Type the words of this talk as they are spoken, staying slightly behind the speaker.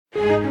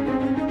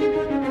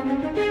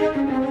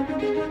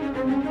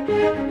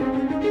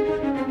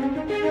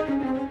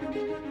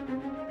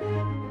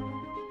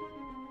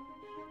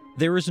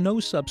There is no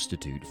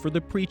substitute for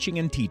the preaching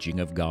and teaching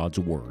of God's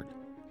Word.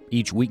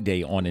 Each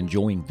weekday on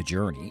Enjoying the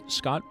Journey,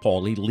 Scott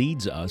Pauley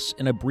leads us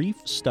in a brief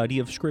study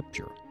of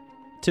Scripture.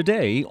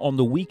 Today, on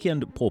the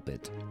Weekend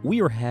Pulpit,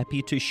 we are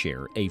happy to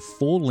share a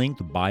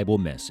full-length Bible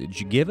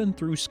message given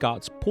through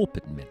Scott's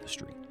pulpit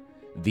ministry.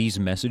 These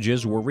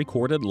messages were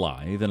recorded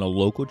live in a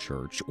local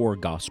church or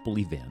gospel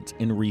event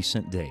in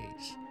recent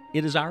days.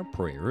 It is our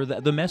prayer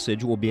that the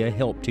message will be a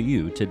help to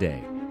you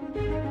today.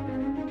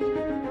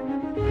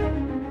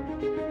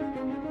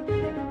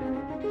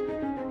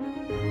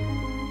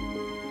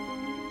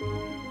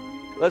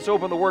 Let's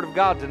open the Word of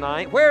God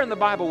tonight. Where in the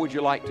Bible would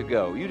you like to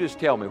go? You just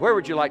tell me. Where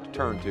would you like to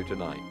turn to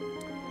tonight?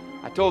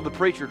 I told the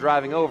preacher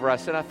driving over, I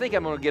said, I think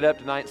I'm going to get up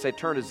tonight and say,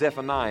 turn to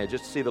Zephaniah,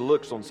 just to see the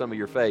looks on some of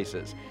your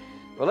faces.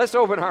 Well, let's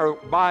open our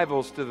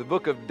Bibles to the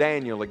book of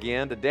Daniel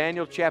again, to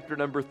Daniel chapter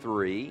number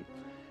 3.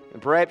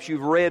 And perhaps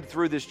you've read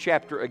through this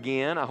chapter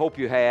again. I hope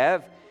you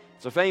have.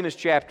 It's a famous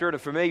chapter and a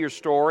familiar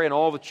story, and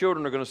all the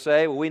children are going to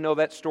say, well, we know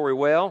that story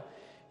well.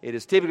 It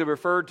is typically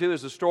referred to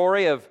as the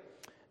story of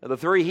the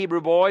three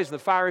Hebrew boys in the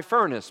fiery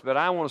furnace. But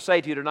I want to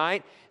say to you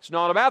tonight, it's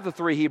not about the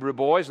three Hebrew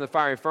boys in the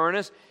fiery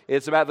furnace.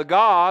 It's about the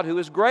God who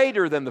is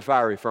greater than the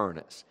fiery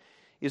furnace.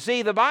 You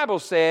see, the Bible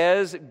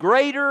says,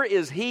 greater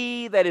is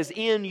He that is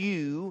in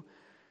you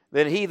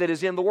than he that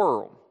is in the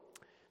world.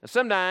 Now,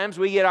 sometimes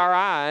we get our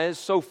eyes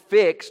so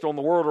fixed on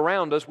the world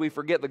around us, we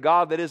forget the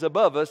God that is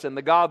above us and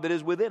the God that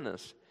is within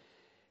us.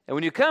 And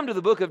when you come to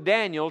the book of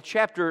Daniel,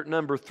 chapter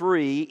number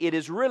 3, it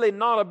is really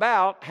not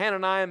about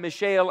Hananiah,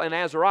 Mishael, and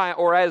Azariah,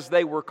 or as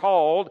they were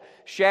called,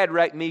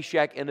 Shadrach,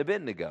 Meshach, and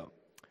Abednego.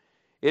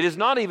 It is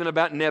not even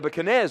about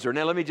Nebuchadnezzar.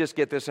 Now, let me just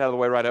get this out of the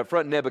way right up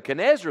front.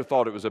 Nebuchadnezzar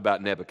thought it was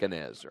about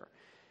Nebuchadnezzar.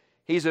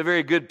 He's a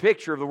very good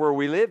picture of the world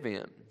we live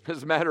in.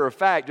 As a matter of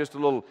fact, just a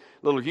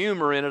little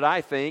humor in it,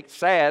 I think,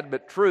 sad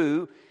but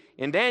true.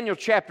 In Daniel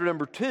chapter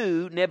number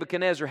 2,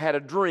 Nebuchadnezzar had a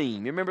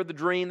dream. You remember the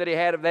dream that he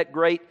had of that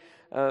great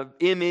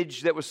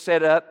image that was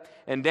set up,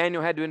 and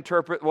Daniel had to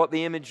interpret what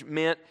the image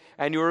meant.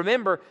 And you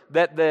remember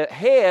that the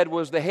head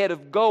was the head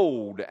of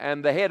gold,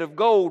 and the head of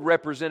gold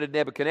represented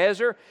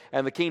Nebuchadnezzar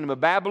and the kingdom of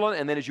Babylon.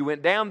 And then as you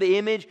went down the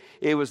image,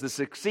 it was the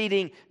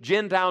succeeding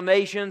Gentile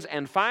nations,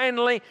 and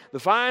finally, the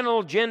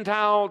final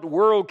Gentile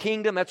world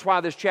kingdom. That's why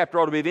this chapter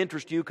ought to be of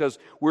interest to you, because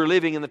we're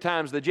living in the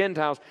times of the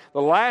Gentiles.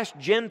 The last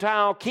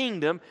Gentile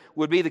kingdom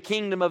would be the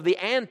kingdom of the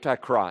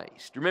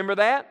Antichrist. Remember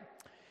that?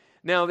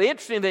 Now, the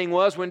interesting thing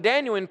was, when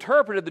Daniel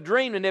interpreted the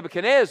dream to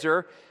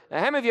Nebuchadnezzar, now,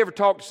 how many of you ever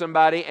talked to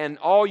somebody and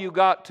all you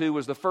got to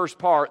was the first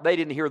part? They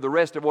didn't hear the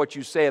rest of what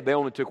you said. They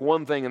only took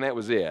one thing and that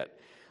was it.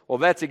 Well,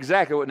 that's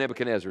exactly what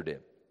Nebuchadnezzar did.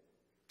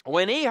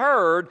 When he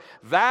heard,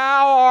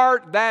 thou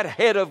art that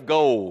head of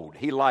gold,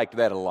 he liked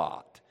that a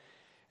lot.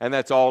 And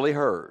that's all he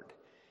heard.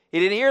 He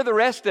didn't hear the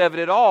rest of it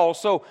at all.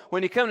 So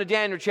when you come to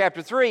Daniel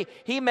chapter 3,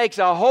 he makes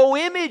a whole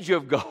image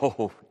of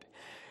gold.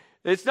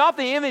 It's not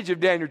the image of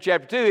Daniel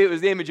chapter 2, it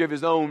was the image of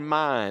his own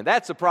mind.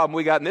 That's the problem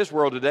we got in this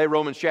world today,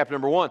 Romans chapter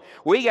number 1.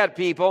 We got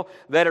people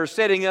that are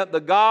setting up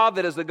the God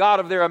that is the God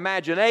of their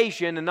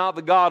imagination and not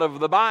the God of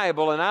the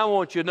Bible, and I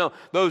want you to know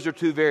those are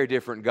two very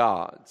different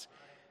gods.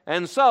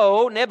 And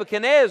so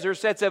Nebuchadnezzar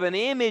sets up an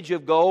image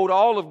of gold,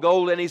 all of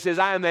gold, and he says,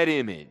 I am that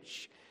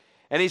image.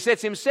 And he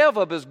sets himself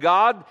up as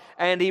God,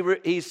 and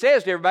he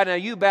says to everybody, now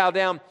you bow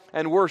down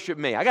and worship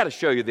me. I got to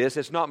show you this.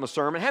 It's not my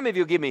sermon. How many of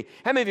you give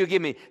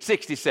me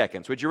 60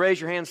 seconds? Would you raise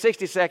your hand?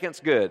 60 seconds?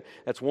 Good.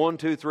 That's 1,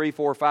 2, 3,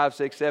 4, 5,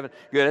 6, 7.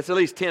 Good. That's at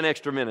least 10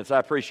 extra minutes. I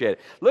appreciate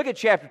it. Look at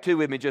chapter 2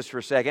 with me just for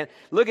a second.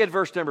 Look at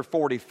verse number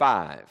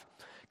 45.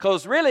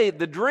 Because really,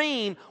 the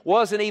dream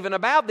wasn't even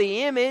about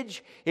the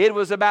image. It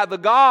was about the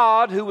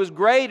God who was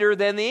greater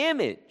than the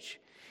image.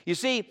 You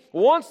see,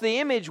 once the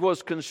image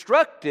was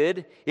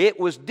constructed, it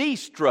was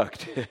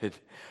destructed.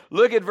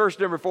 Look at verse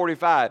number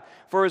 45.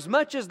 For as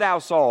much as thou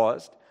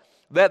sawest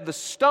that the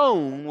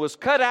stone was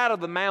cut out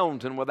of the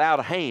mountain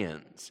without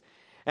hands,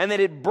 and that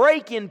it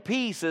brake in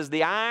pieces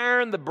the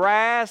iron, the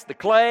brass, the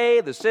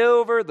clay, the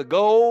silver, the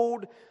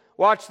gold.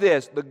 Watch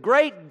this. The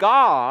great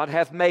God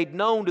hath made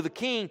known to the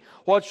king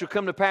what shall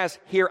come to pass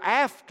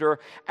hereafter,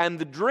 and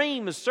the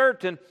dream is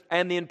certain,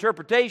 and the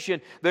interpretation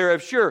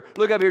thereof sure.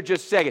 Look up here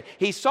just a second.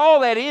 He saw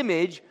that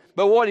image,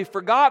 but what he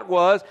forgot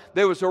was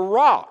there was a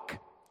rock,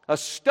 a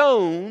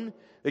stone,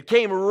 that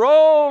came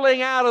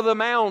rolling out of the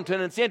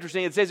mountain. It's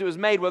interesting. It says it was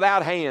made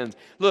without hands.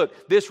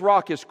 Look, this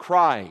rock is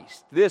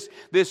Christ. This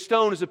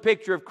stone is a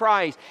picture of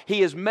Christ.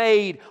 He is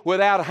made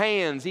without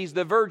hands. He's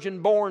the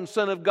virgin-born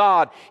Son of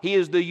God. He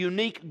is the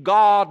unique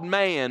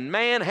God-man.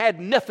 Man had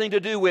nothing to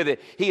do with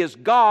it. He is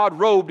God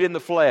robed in the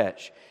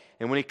flesh.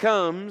 And when He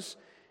comes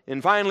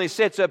and finally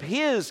sets up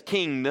His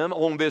kingdom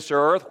on this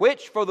earth,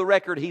 which, for the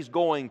record, He's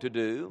going to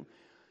do,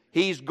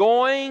 He's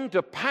going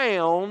to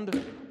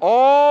pound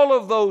all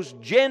of those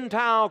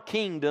Gentile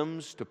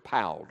kingdoms to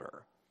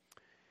powder.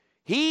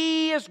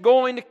 He is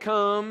going to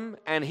come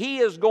and He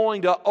is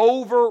going to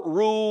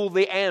overrule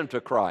the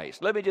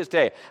Antichrist. Let me just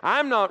tell you,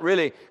 I'm not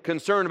really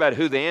concerned about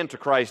who the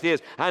Antichrist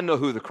is. I know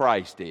who the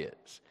Christ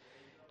is.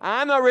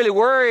 I'm not really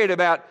worried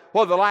about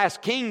what the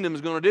last kingdom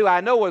is going to do.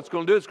 I know what it's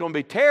going to do. It's going to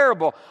be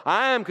terrible.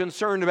 I am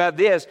concerned about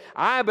this.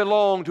 I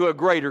belong to a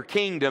greater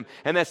kingdom,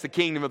 and that's the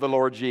kingdom of the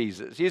Lord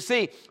Jesus. You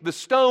see, the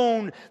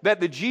stone that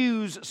the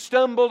Jews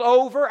stumbled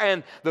over,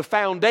 and the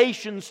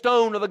foundation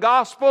stone of the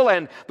gospel,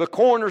 and the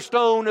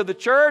cornerstone of the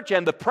church,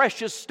 and the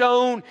precious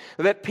stone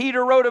that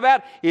Peter wrote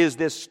about, is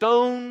this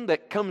stone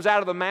that comes out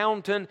of the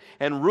mountain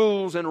and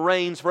rules and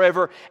reigns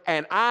forever.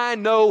 And I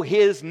know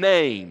His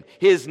name.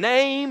 His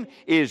name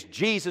is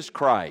Jesus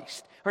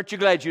Christ. Aren't you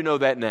glad you know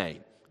that name?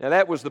 Now,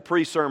 that was the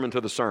pre-sermon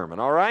to the sermon,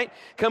 all right?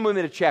 Come with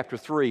me to chapter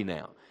 3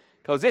 now,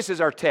 because this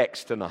is our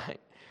text tonight.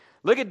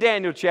 Look at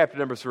Daniel chapter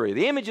number 3.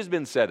 The image has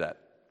been set up.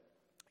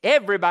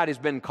 Everybody's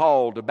been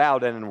called to bow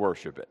down and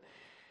worship it.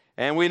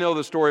 And we know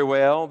the story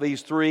well.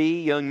 These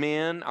 3 young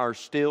men are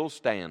still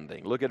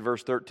standing. Look at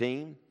verse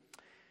 13.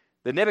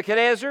 Then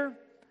Nebuchadnezzar,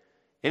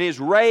 in his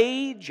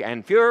rage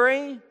and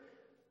fury,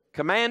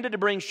 commanded to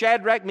bring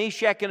Shadrach,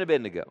 Meshach, and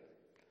Abednego.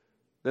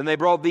 Then they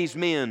brought these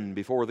men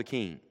before the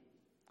king.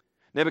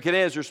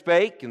 Nebuchadnezzar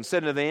spake and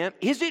said unto them,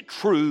 Is it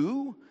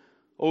true,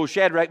 O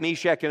Shadrach,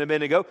 Meshach, and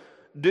Abednego,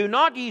 do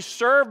not ye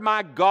serve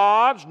my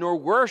gods, nor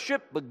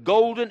worship the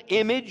golden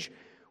image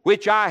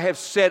which I have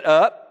set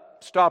up?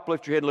 Stop,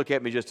 lift your head, and look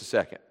at me just a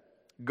second.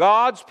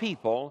 God's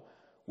people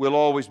will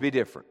always be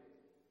different.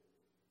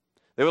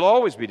 They will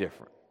always be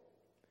different.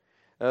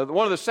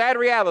 One of the sad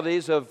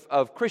realities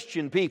of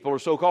Christian people, or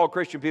so-called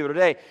Christian people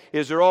today,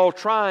 is they're all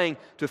trying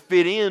to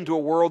fit into a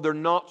world they're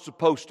not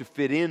supposed to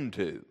fit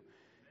into.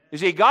 You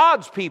see,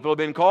 God's people have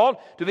been called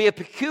to be a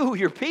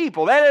peculiar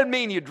people. That doesn't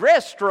mean you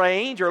dress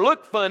strange or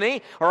look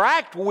funny or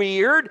act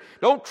weird.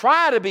 Don't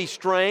try to be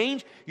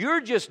strange.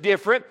 You're just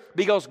different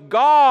because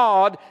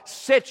God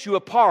sets you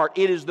apart.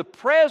 It is the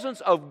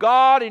presence of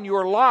God in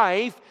your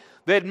life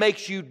that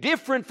makes you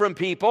different from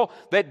people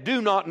that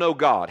do not know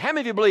God. How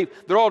many of you believe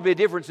there ought to be a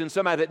difference in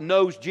somebody that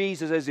knows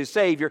Jesus as his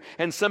Savior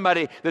and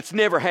somebody that's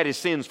never had his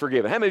sins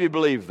forgiven? How many of you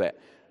believe that?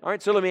 All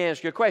right, so let me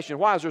ask you a question.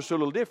 Why is there so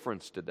little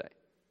difference today?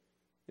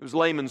 It was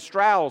Lehman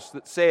Strauss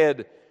that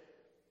said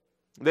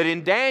that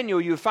in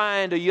Daniel you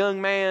find a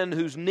young man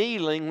who's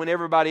kneeling when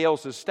everybody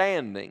else is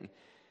standing.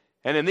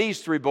 And in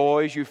these 3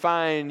 boys you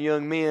find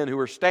young men who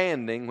are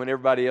standing when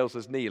everybody else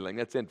is kneeling.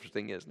 That's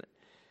interesting, isn't it?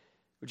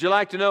 Would you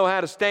like to know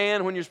how to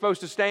stand when you're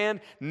supposed to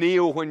stand?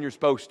 Kneel when you're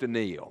supposed to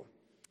kneel.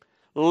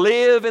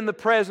 Live in the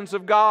presence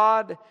of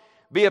God.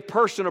 Be a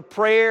person of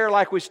prayer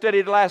like we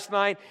studied last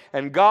night.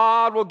 And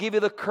God will give you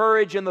the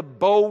courage and the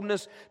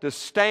boldness to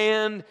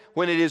stand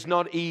when it is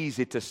not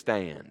easy to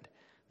stand.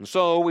 And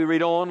so we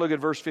read on, look at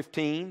verse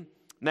 15.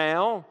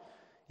 Now,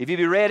 if you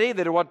be ready,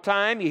 that at what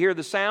time you hear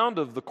the sound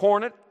of the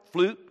cornet,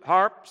 flute,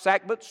 harp,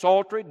 sackbut,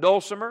 psaltery,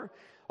 dulcimer,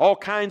 all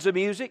kinds of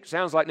music.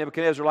 Sounds like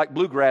Nebuchadnezzar liked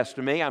bluegrass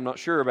to me. I'm not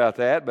sure about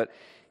that, but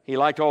he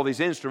liked all these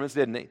instruments,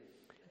 didn't he?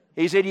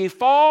 He said, Ye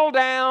fall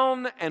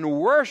down and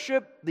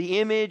worship the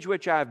image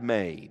which I've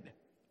made.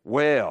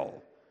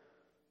 Well,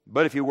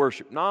 but if you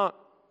worship not,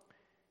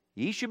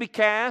 ye shall be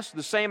cast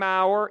the same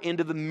hour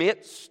into the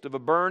midst of a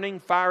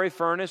burning fiery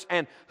furnace.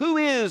 And who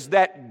is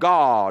that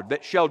God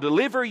that shall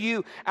deliver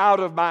you out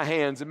of my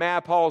hands? And may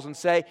I pause and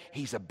say,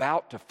 he's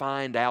about to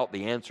find out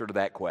the answer to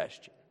that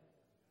question.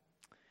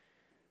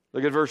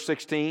 Look at verse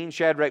 16.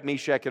 Shadrach,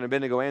 Meshach, and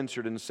Abednego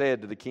answered and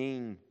said to the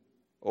king,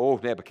 O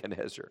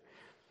Nebuchadnezzar,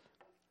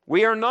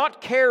 we are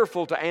not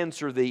careful to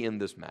answer thee in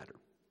this matter.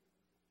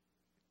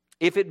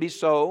 If it be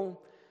so,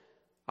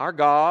 our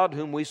God,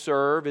 whom we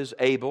serve, is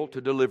able to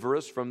deliver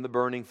us from the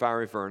burning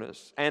fiery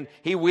furnace, and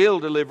He will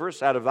deliver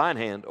us out of thine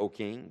hand, O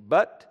king.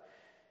 But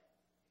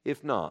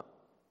if not,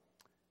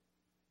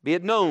 be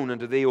it known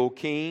unto thee, O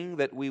king,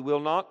 that we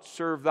will not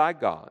serve thy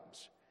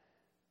gods,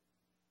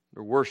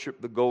 nor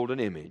worship the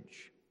golden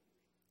image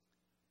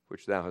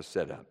which thou hast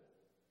set up.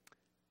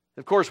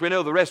 Of course, we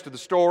know the rest of the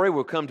story.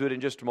 We'll come to it in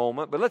just a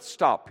moment. But let's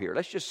stop here.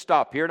 Let's just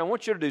stop here. And I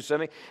want you to do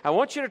something. I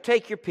want you to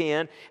take your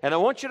pen, and I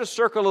want you to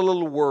circle a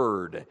little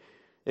word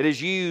that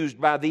is used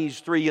by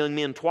these 3 young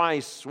men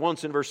twice,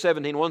 once in verse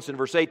 17, once in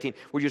verse 18.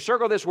 Would you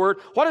circle this word?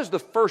 What is the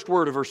first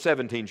word of verse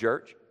 17,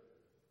 church?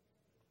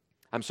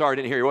 I'm sorry, I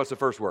didn't hear you. What's the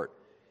first word?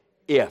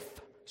 If.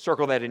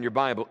 Circle that in your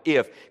Bible.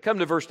 If. Come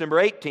to verse number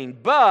 18.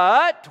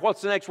 But,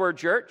 what's the next word,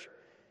 church?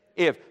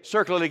 If.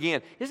 Circle it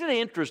again. Isn't it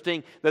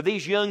interesting that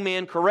these young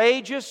men,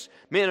 courageous,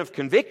 men of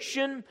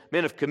conviction,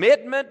 men of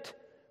commitment,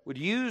 would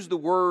use the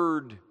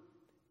word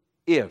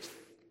if?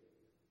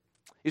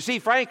 You see,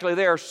 frankly,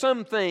 there are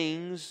some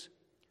things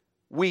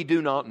we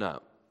do not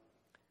know.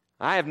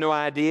 I have no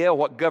idea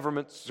what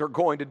governments are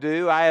going to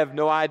do. I have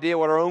no idea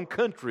what our own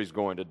country is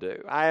going to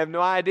do. I have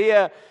no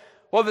idea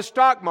what the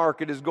stock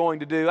market is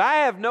going to do. I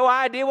have no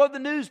idea what the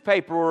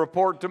newspaper will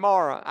report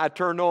tomorrow. I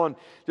turned on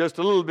just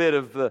a little bit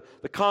of the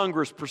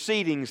Congress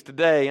proceedings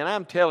today, and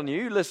I'm telling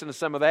you, you listen to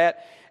some of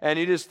that, and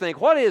you just think,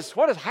 what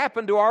has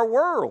happened to our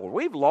world?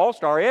 We've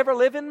lost our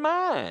ever-living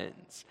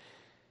minds.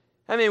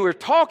 I mean, we're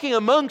talking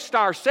amongst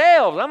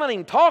ourselves. I'm not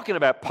even talking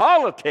about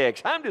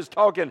politics. I'm just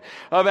talking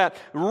about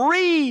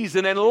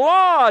reason, and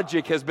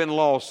logic has been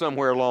lost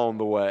somewhere along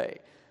the way.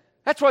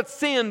 That's what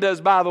sin does,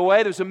 by the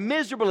way. There's a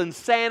miserable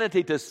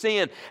insanity to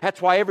sin.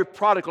 That's why every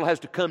prodigal has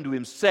to come to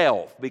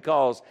himself,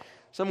 because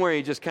somewhere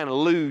you just kind of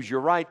lose your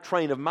right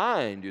train of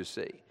mind, you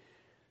see.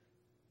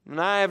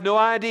 And I have no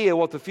idea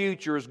what the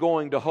future is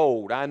going to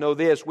hold. I know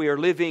this, we are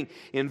living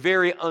in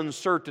very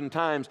uncertain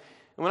times.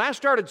 And when I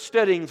started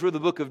studying through the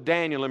book of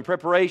Daniel in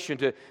preparation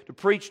to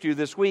preach to you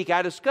this week,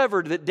 I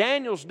discovered that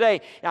Daniel's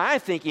day, I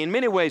think in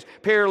many ways,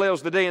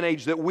 parallels the day and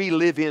age that we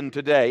live in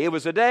today. It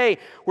was a day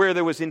where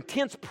there was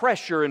intense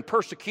pressure and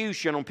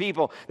persecution on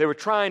people that were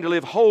trying to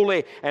live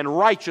holy and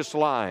righteous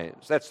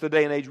lives. That's the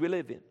day and age we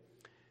live in.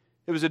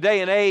 It was a day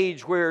and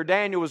age where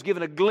Daniel was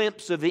given a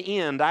glimpse of the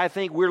end. I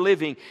think we're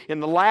living in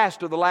the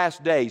last of the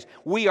last days.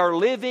 We are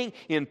living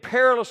in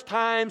perilous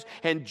times,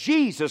 and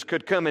Jesus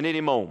could come at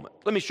any moment.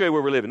 Let me show you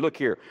where we're living. Look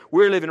here.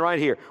 We're living right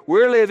here.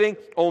 We're living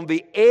on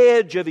the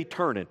edge of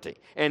eternity.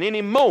 And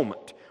any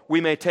moment, we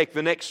may take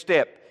the next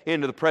step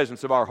into the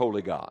presence of our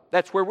holy God.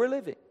 That's where we're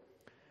living.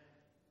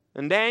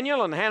 And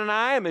Daniel and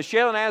Hananiah and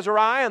Mishael and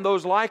Azariah and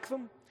those like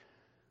them,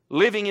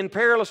 living in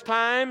perilous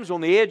times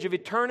on the edge of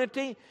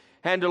eternity,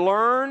 had to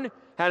learn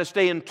how to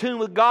stay in tune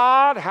with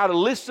God, how to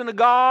listen to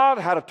God,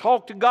 how to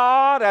talk to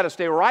God, how to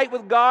stay right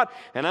with God.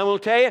 And I'm going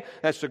to tell you,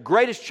 that's the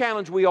greatest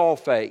challenge we all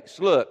face.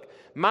 Look,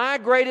 my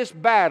greatest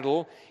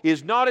battle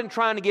is not in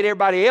trying to get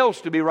everybody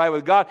else to be right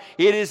with God.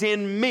 It is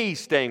in me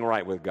staying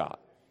right with God.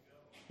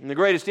 And the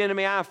greatest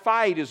enemy I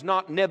fight is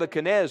not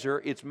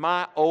Nebuchadnezzar. It's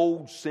my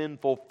old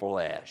sinful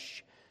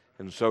flesh.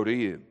 And so do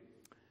you.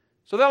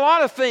 So there are a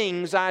lot of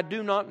things I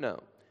do not know.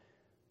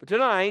 But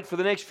tonight, for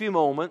the next few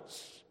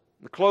moments,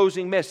 the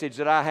closing message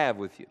that I have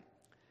with you,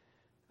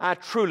 I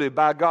truly,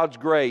 by God's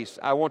grace,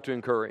 I want to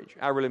encourage.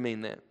 I really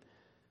mean that.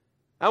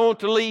 I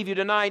want to leave you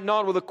tonight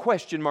not with a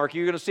question mark.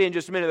 You're going to see in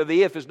just a minute that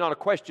the if is not a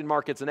question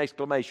mark, it's an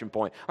exclamation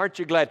point. Aren't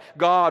you glad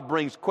God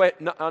brings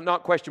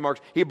not question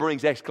marks, He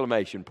brings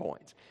exclamation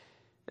points.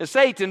 And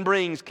Satan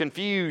brings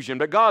confusion,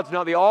 but God's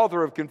not the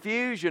author of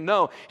confusion.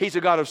 No, He's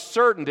a God of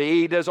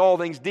certainty. He does all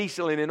things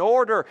decently and in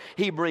order.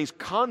 He brings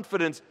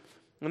confidence.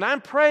 And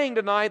I'm praying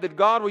tonight that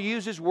God will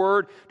use His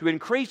Word to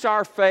increase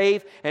our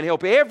faith and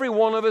help every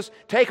one of us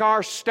take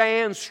our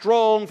stand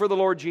strong for the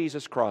Lord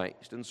Jesus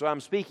Christ. And so I'm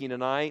speaking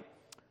tonight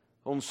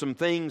on some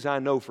things I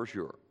know for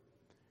sure.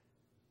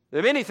 There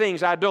are many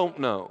things I don't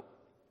know.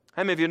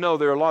 How many of you know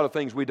there are a lot of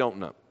things we don't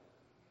know?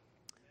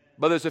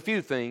 But there's a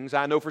few things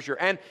I know for sure.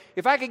 And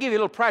if I could give you a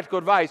little practical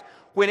advice,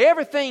 when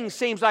everything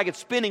seems like it's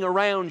spinning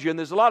around you and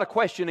there's a lot of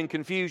question and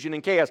confusion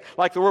and chaos,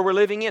 like the world we're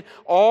living in,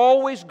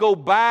 always go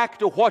back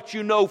to what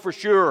you know for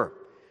sure.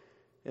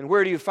 And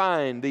where do you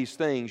find these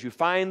things? You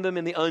find them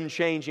in the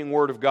unchanging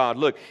Word of God.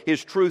 Look,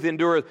 His truth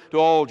endureth to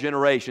all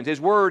generations. His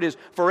Word is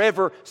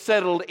forever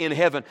settled in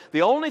heaven.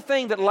 The only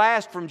thing that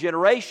lasts from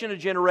generation to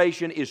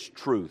generation is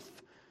truth.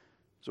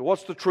 So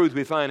what's the truth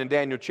we find in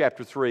Daniel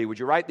chapter 3? Would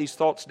you write these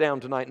thoughts down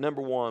tonight?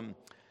 Number one,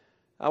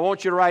 I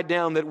want you to write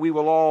down that we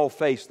will all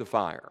face the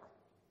fire.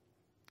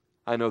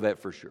 I know that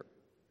for sure.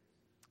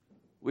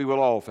 We will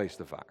all face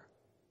the fire.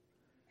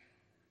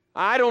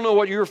 I don't know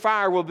what your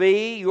fire will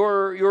be.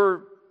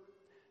 Your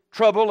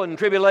trouble and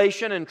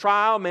tribulation and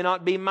trial may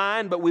not be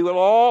mine, but we will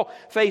all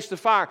face the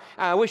fire.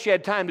 I wish you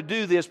had time to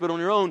do this, but on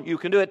your own, you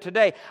can do it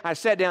today. I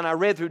sat down, I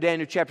read through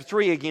Daniel chapter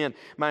 3 again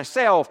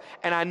myself,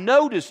 and I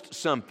noticed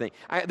something.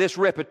 This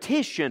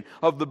repetition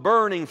of the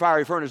burning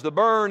fiery furnace, the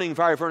burning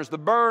fiery furnace, the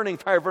burning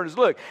fiery furnace.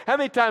 Look, how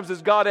many times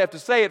does God have to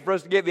say it for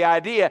us to get the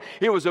idea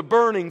it was a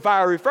burning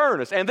fiery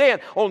furnace? And then,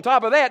 on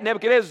top of that,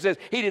 Nebuchadnezzar says,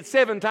 heated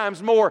 7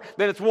 times more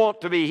than it's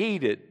wont to be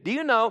heated. Do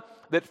you know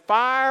that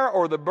fire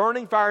or the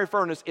burning fiery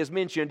furnace is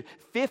mentioned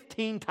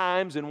 15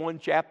 times in one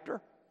chapter?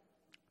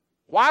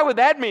 Why would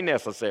that be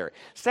necessary?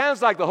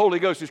 Sounds like the Holy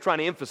Ghost is trying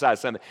to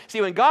emphasize something.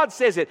 See, when God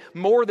says it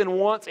more than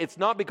once, it's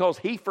not because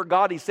He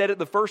forgot He said it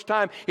the first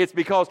time. It's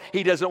because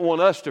He doesn't want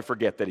us to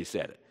forget that He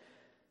said it.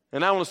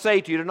 And I want to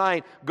say to you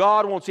tonight,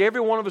 God wants every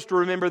one of us to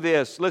remember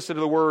this. Listen to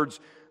the words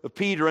of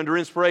Peter under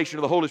inspiration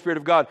of the Holy Spirit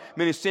of God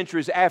many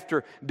centuries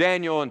after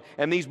Daniel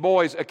and these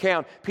boys'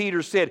 account.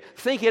 Peter said,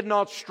 think it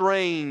not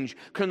strange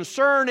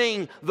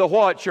concerning the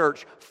what,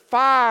 church?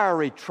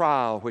 Fiery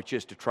trial which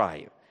is to try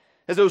you.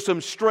 As though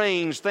some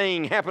strange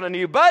thing happened unto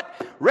you, but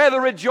rather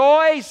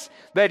rejoice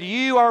that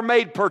you are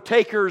made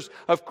partakers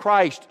of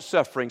Christ's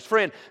sufferings.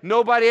 Friend,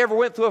 nobody ever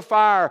went through a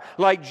fire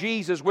like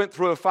Jesus went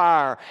through a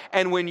fire.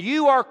 And when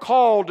you are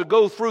called to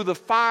go through the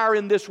fire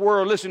in this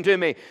world, listen to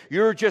me,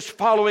 you're just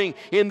following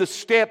in the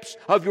steps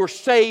of your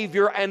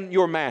Savior and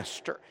your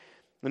Master.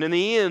 And in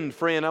the end,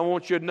 friend, I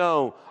want you to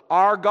know,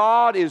 our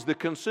God is the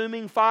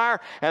consuming fire,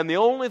 and the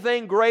only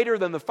thing greater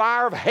than the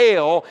fire of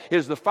hell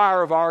is the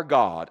fire of our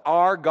God.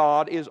 Our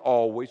God is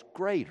always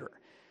greater.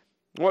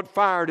 What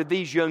fire did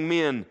these young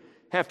men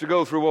have to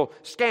go through? Well,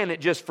 scan it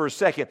just for a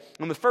second.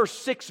 In the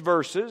first 6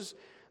 verses,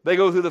 they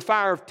go through the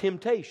fire of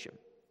temptation.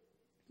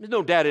 There's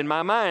no doubt in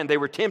my mind they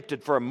were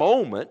tempted for a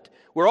moment.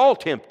 We're all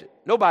tempted.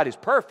 Nobody's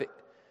perfect.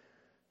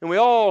 And we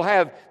all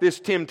have this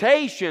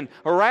temptation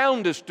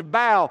around us to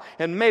bow.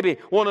 And maybe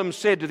one of them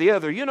said to the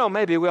other,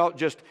 maybe we ought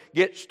just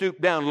get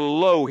stooped down a little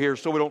low here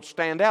so we don't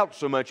stand out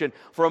so much. And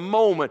for a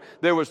moment,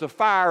 there was the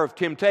fire of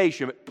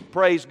temptation. But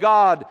praise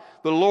God,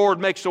 the Lord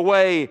makes a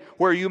way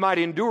where you might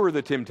endure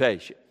the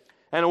temptation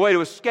and a way to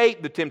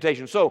escape the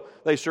temptation. So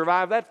they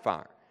survived that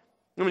fire.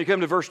 And when you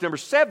come to verse number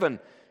 7,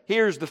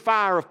 here's the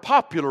fire of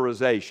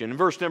popularization. In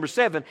verse number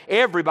 7,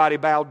 everybody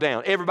bowed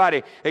down.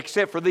 Everybody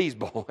except for these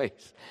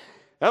boys.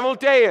 I'm going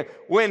to tell you,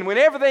 when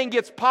everything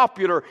gets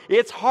popular,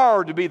 it's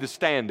hard to be the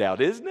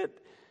standout, isn't it?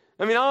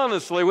 I mean,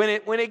 honestly,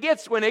 when it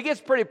gets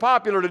pretty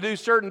popular to do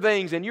certain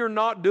things and you're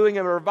not doing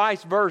them or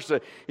vice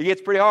versa, it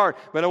gets pretty hard.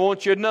 But I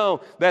want you to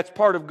know that's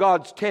part of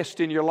God's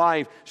test in your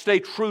life. Stay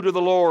true to the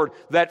Lord.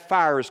 That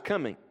fire is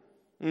coming.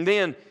 And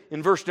then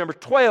in verse number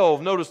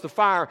 12, notice the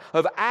fire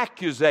of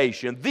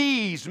accusation.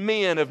 These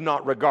men have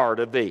not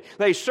regarded thee.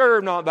 They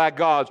serve not thy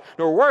gods,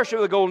 nor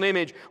worship the golden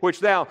image which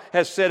thou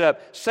hast set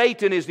up.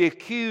 Satan is the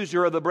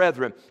accuser of the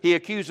brethren. He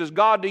accuses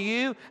God to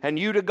you, and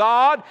you to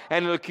God,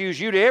 and he'll accuse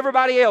you to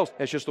everybody else.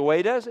 That's just the way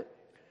he does it.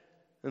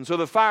 And so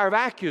the fire of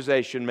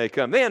accusation may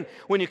come. Then,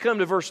 when you come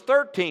to verse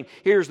 13,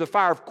 here's the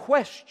fire of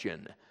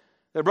question.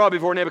 They're brought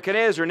before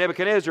Nebuchadnezzar.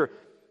 Nebuchadnezzar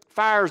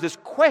fires this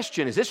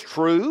question. Is this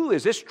true?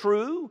 Is this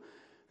true?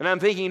 And I'm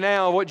thinking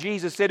now of what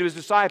Jesus said to his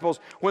disciples.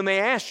 When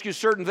they ask you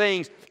certain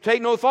things, take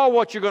no thought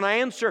what you're going to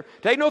answer.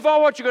 Take no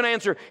thought what you're going to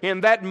answer.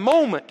 In that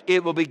moment,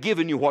 it will be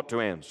given you what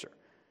to answer.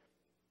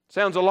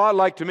 Sounds a lot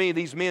like to me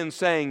these men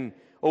saying,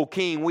 O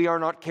king, we are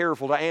not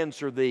careful to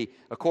answer thee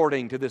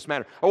according to this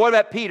matter. Or what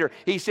about Peter?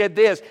 He said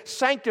this,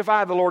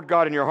 sanctify the Lord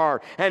God in your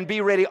heart, and be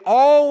ready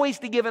always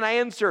to give an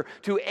answer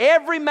to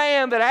every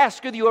man that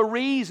asketh you a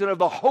reason of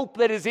the hope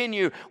that is in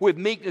you with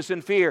meekness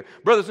and fear.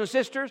 Brothers and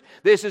sisters,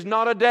 this is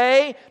not a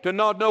day to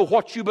not know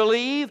what you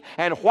believe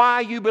and why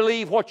you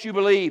believe what you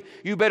believe.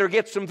 You better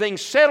get some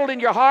things settled in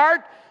your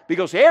heart,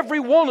 because every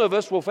one of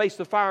us will face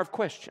the fire of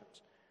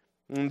questions.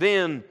 And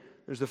then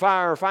there's the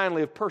fire,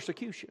 finally, of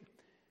persecution.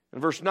 In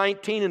verse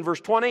 19 and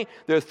verse 20,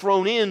 they're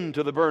thrown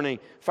into the burning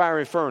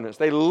fiery furnace.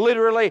 They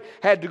literally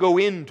had to go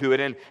into it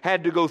and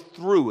had to go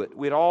through it.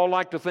 We'd all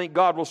like to think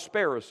God will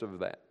spare us of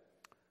that.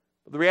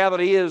 But the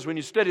reality is, when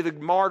you study the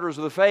martyrs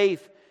of the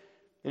faith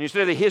and you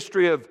study the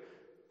history of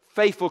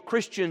faithful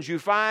Christians, you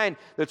find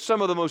that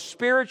some of the most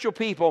spiritual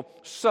people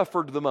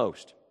suffered the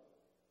most.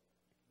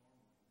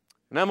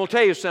 And I'm going to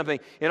tell you something.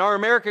 In our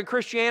American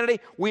Christianity,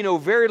 we know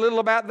very little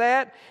about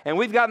that. And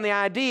we've gotten the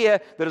idea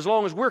that as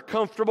long as we're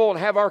comfortable and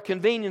have our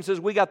conveniences,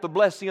 we got the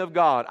blessing of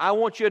God. I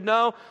want you to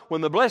know,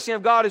 when the blessing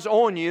of God is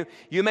on you,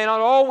 you may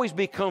not always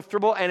be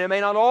comfortable and it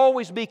may not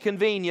always be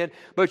convenient,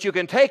 but you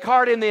can take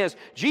heart in this.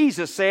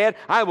 Jesus said,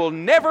 I will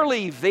never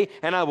leave thee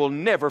and I will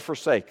never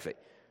forsake thee.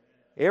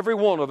 Every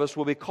one of us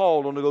will be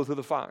called on to go through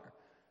the fire.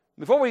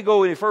 Before we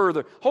go any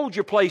further, hold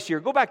your place here.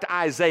 Go back to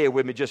Isaiah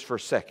with me just for a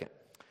second.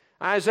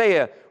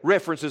 Isaiah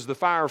references the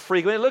fire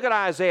frequently. Look at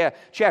Isaiah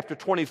chapter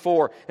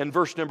 24 and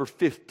verse number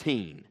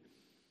 15.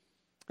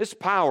 It's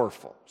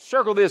powerful.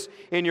 Circle this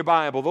in your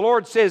Bible. The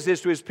Lord says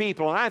this to His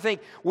people, and I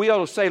think we ought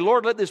to say,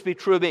 Lord, let this be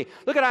true of me.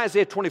 Look at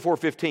Isaiah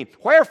 24:15.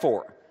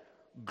 Wherefore,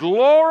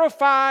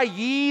 glorify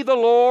ye the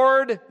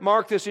Lord,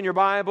 mark this in your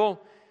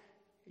Bible,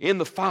 in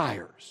the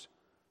fires.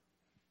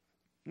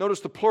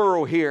 Notice the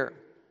plural here.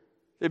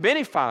 There are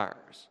many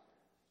fires.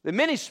 There are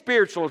many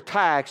spiritual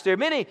attacks. There are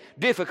many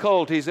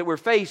difficulties that we're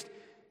faced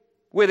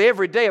with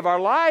every day of our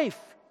life.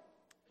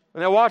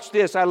 Now watch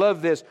this. I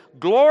love this.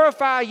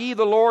 Glorify ye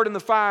the Lord in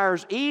the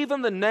fires,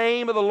 even the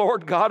name of the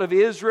Lord God of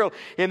Israel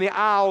in the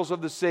isles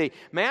of the sea.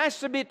 May I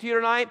submit to you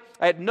tonight,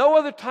 at no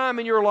other time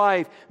in your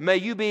life may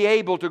you be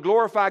able to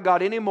glorify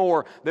God any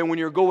more than when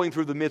you're going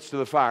through the midst of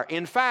the fire.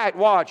 In fact,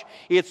 watch,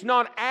 it's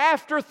not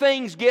after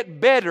things get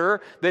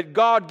better that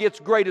God gets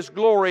greatest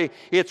glory.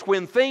 It's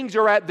when things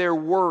are at their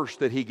worst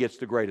that He gets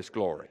the greatest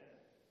glory.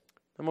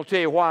 I'm going to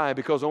tell you why.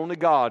 Because only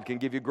God can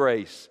give you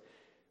grace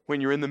when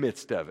you're in the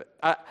midst of it.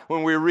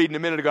 When we were reading a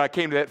minute ago, I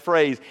came to that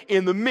phrase,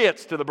 in the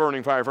midst of the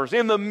burning fire furnace.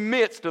 In the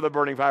midst of the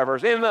burning fire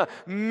furnace. In the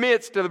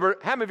midst of the burning...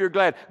 How many of you are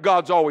glad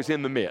God's always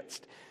in the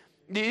midst?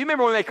 Do you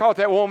remember when they caught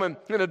that woman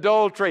in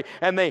adultery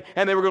and they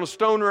were going to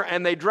stone her,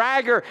 and they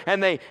drag her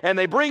and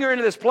they bring her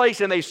into this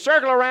place and they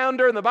circle around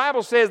her, and the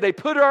Bible says they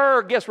put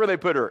her, guess where they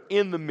put her?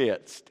 In the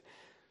midst.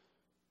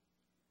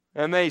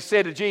 And they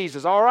said to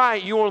Jesus, all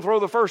right, you want to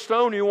throw the first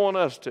stone or you want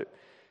us to?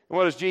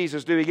 What does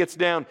Jesus do? He gets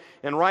down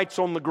and writes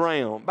on the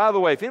ground. By the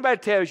way, if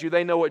anybody tells you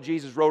they know what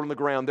Jesus wrote on the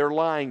ground, they're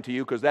lying to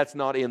you, because that's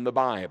not in the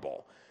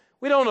Bible.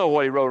 We don't know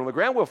what He wrote on the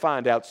ground. We'll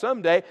find out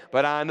someday.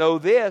 But I know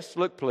this.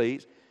 Look,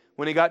 please.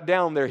 When He got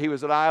down there, He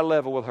was at eye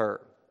level with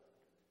her.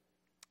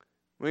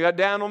 When He got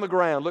down on the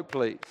ground, look,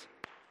 please.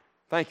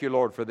 Thank you,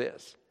 Lord, for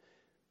this.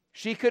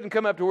 She couldn't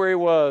come up to where He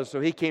was, so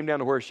He came down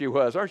to where she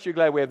was. Aren't you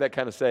glad we have that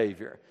kind of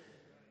Savior?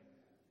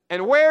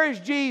 And where is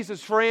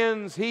Jesus,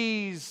 friends?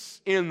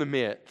 He's in the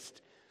midst.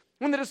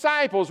 When the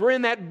disciples were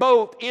in that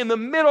boat in the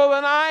middle of the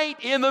night,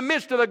 in the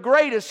midst of the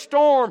greatest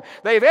storm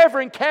they've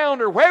ever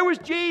encountered, where was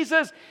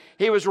Jesus?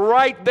 He was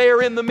right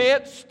there in the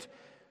midst.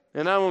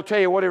 And I'm going to tell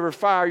you, whatever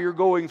fire you're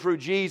going through,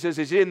 Jesus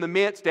is in the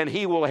midst, and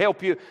He will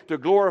help you to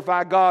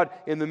glorify God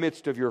in the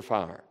midst of your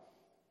fire.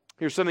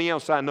 Here's something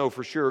else I know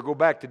for sure. Go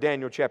back to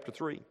Daniel chapter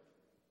 3.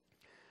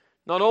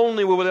 Not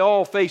only will they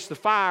all face the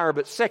fire,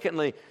 but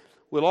secondly,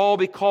 we'll all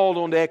be called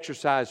on to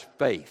exercise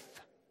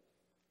faith.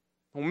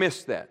 Don't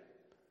miss that.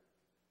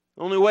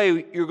 The only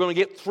way you're going to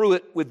get through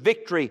it with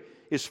victory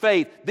is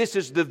faith. This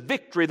is the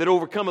victory that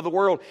overcometh the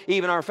world,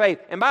 even our faith.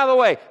 And by the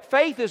way,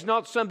 faith is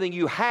not something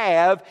you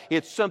have,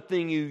 it's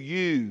something you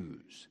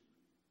use.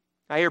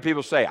 I hear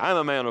people say, I'm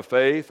a man of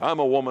faith, I'm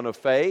a woman of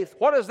faith.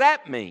 What does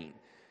that mean?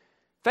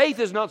 Faith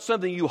is not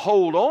something you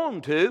hold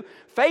on to.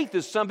 Faith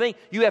is something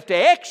you have to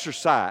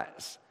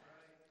exercise.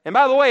 And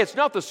by the way, it's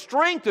not the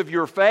strength of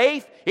your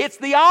faith, it's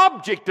the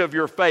object of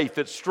your faith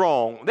that's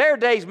strong. There are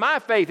days my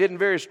faith isn't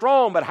very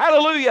strong, but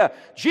hallelujah,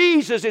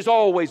 Jesus is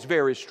always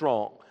very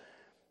strong.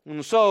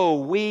 And so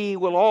we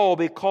will all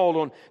be called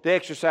on to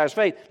exercise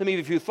faith. Let me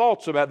give you a few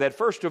thoughts about that.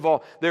 First of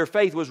all, their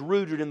faith was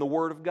rooted in the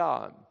Word of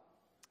God.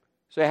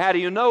 So how do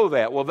you know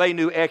that? Well, they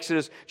knew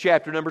Exodus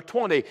chapter number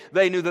 20.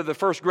 They knew that the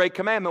first great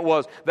commandment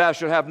was, thou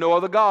shalt have no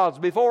other gods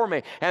before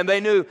me. And they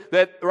knew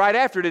that right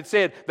after it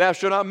said, thou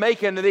shalt not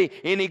make unto thee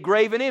any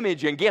graven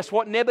image. And guess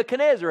what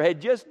Nebuchadnezzar had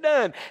just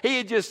done? He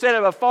had just set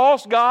up a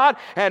false god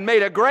and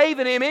made a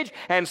graven image.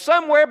 And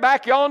somewhere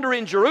back yonder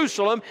in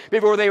Jerusalem,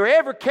 before they were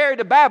ever carried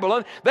to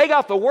Babylon, they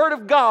got the Word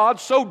of God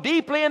so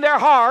deeply in their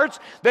hearts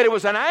that it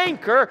was an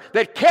anchor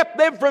that kept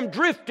them from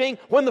drifting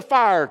when the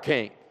fire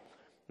came.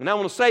 And I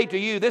want to say to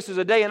you, this is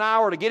a day and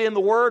hour to get in the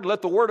Word.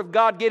 Let the Word of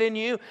God get in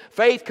you.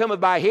 Faith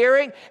cometh by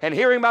hearing, and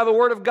hearing by the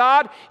Word of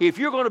God. If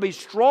you're going to be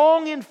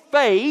strong in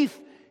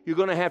faith, you're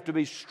going to have to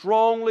be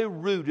strongly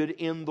rooted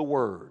in the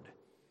Word.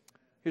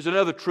 Here's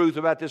another truth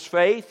about this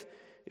faith.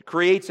 It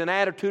creates an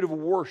attitude of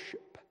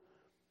worship.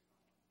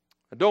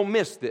 Now, don't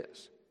miss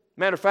this.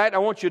 Matter of fact, I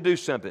want you to do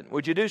something.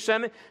 Would you do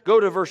something?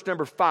 Go to verse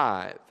number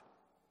 5.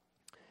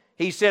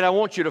 He said, I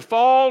want you to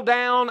fall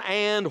down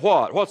and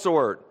what? What's the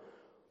word?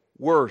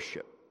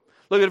 Worship.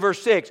 Look at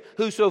verse 6.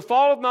 Whoso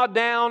falleth not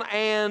down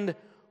and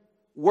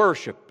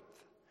worshipeth.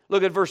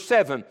 Look at verse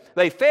 7.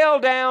 They fell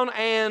down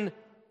and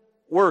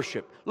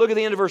worship. Look at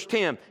the end of verse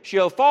 10.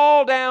 Shall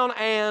fall down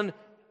and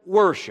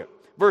worship.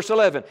 Verse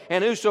 11.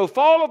 And whoso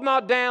falleth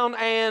not down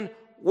and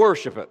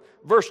worshipeth.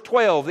 Verse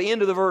 12, the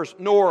end of the verse.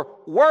 Nor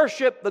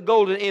worship the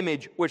golden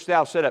image which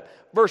thou set up.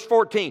 Verse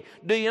 14.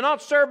 Do you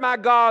not serve my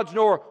gods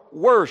nor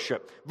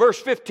worship? Verse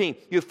 15.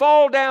 You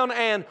fall down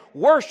and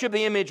worship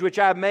the image which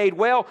I have made.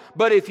 Well,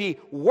 but if ye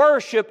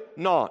worship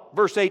not.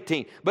 Verse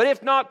 18. But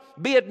if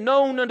not, be it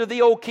known unto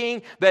thee, O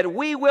king, that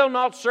we will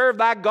not serve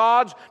thy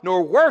gods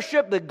nor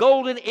worship the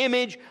golden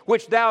image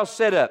which thou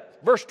set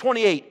up. Verse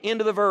 28,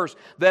 end of the verse.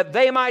 That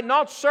they might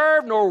not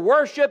serve nor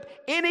worship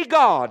any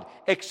god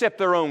except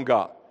their own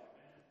God.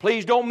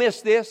 Please don't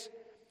miss this.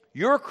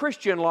 Your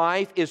Christian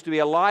life is to be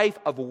a life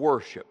of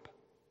worship.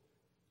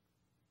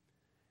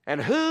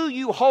 And who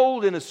you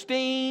hold in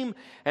esteem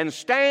and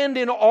stand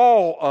in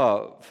awe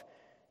of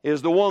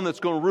is the one that's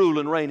going to rule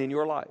and reign in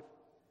your life.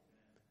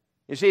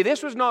 You see,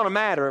 this was not a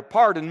matter,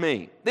 pardon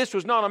me, this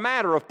was not a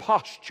matter of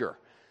posture.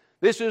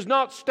 This is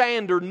not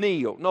stand or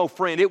kneel. No,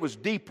 friend, it was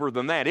deeper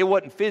than that. It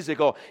wasn't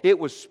physical, it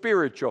was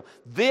spiritual.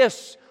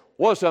 This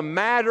was a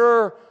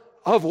matter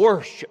of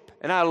worship.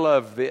 And I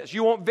love this.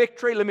 You want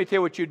victory? Let me tell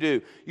you what you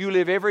do. You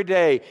live every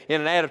day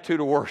in an attitude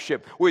of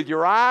worship with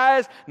your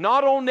eyes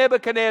not on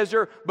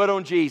Nebuchadnezzar, but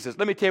on Jesus.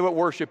 Let me tell you what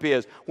worship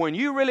is. When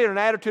you really in an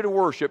attitude of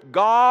worship,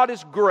 God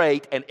is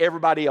great and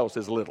everybody else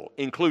is little,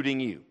 including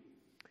you.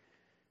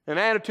 An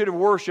attitude of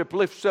worship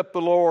lifts up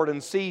the Lord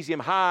and sees Him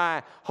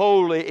high,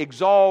 holy,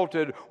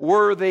 exalted,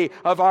 worthy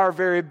of our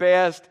very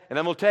best. And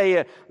I'm going to tell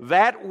you,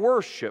 that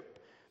worship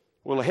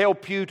will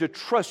help you to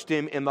trust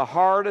Him in the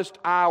hardest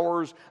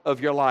hours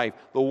of your life.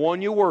 The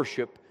one you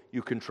worship,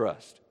 you can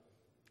trust.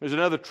 There's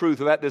another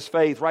truth about this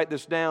faith. Write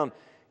this down.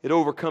 It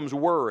overcomes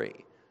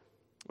worry.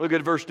 Look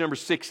at verse number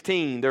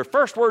 16. Their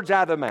first words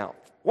out of the mouth.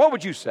 What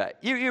would you say?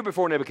 You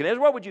before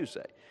Nebuchadnezzar, what would you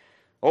say?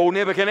 Oh,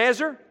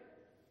 Nebuchadnezzar,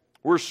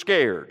 we're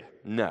scared.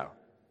 No.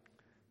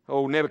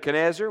 Oh,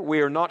 Nebuchadnezzar, we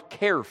are not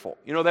careful.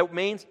 You know what that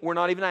means? We're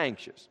not even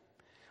anxious.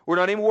 We're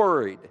not even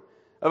worried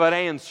about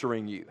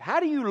answering you. How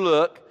do you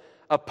look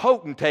a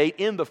potentate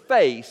in the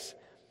face,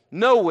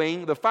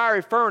 knowing the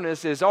fiery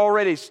furnace is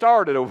already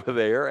started over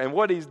there and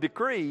what he's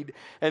decreed,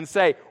 and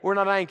say, we're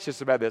not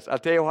anxious about this? I'll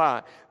tell you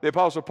why. The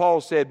Apostle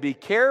Paul said, be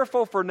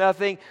careful for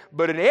nothing,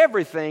 but in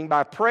everything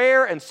by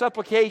prayer and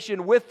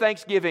supplication with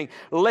thanksgiving,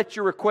 let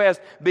your request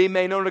be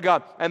made known to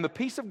God. And the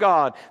peace of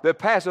God that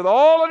passeth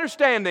all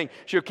understanding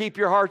shall keep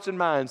your hearts and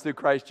minds through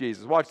Christ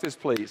Jesus. Watch this,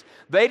 please.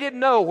 They didn't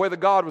know whether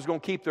God was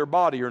going to keep their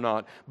body or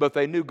not, but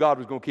they knew God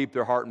was going to keep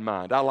their heart and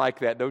mind. I like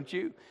that, don't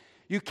you?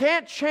 You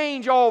can't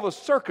change all the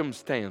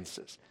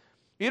circumstances.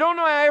 You don't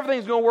know how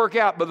everything's going to work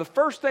out, but the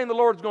first thing the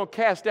Lord's going to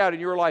cast out in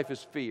your life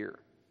is fear.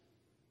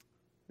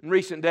 In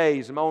recent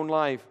days, in my own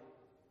life,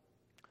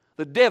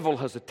 the devil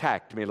has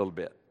attacked me a little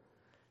bit.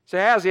 So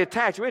how's he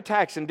attacked you? He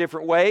attacks in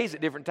different ways at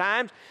different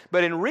times.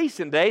 But in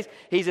recent days,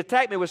 he's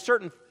attacked me with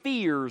certain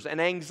fears and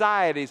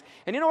anxieties.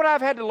 And you know what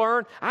I've had to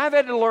learn? I've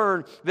had to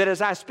learn that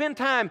as I spend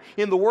time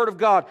in the Word of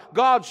God,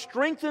 God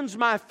strengthens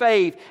my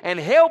faith and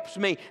helps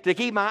me to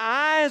keep my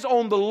eyes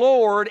on the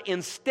Lord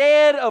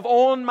instead of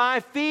on my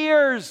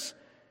fears.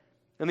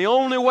 And the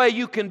only way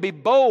you can be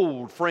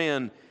bold,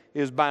 friend,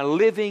 is by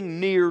living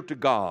near to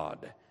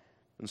God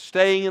and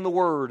staying in the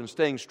Word and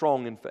staying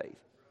strong in faith.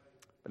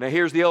 But now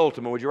here's the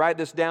ultimate. Would you write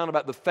this down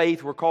about the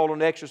faith we're called on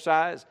to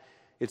exercise?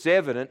 It's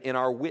evident in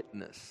our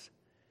witness.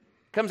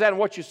 It comes out in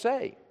what you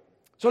say.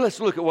 So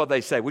let's look at what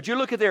they say. Would you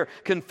look at their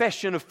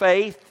confession of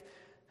faith?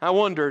 I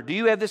wonder, do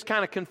you have this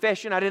kind of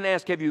confession? I didn't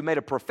ask, have you made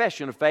a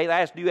profession of faith? I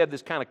asked, do you have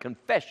this kind of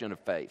confession of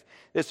faith?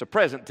 It's a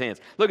present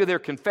tense. Look at their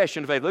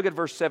confession of faith. Look at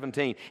verse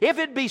 17. If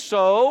it be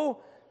so,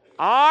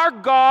 our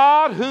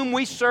God whom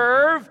we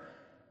serve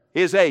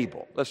is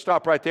able. Let's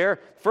stop right there.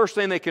 First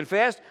thing they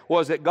confessed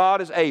was that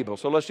God is able.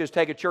 So let's just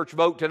take a church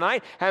vote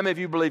tonight. How many of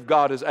you believe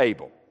God is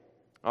able?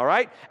 All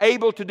right?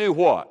 Able to do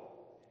what?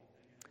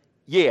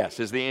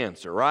 Yes is the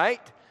answer, right?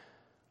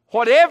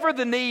 Whatever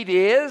the need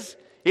is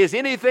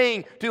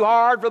anything too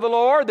hard for the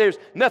Lord? There's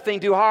nothing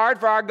too hard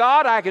for our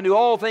God. I can do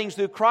all things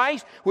through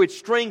Christ, which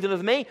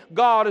strengtheneth me.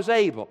 God is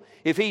able.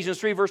 Ephesians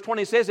 3 verse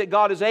 20 says that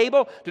God is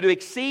able to do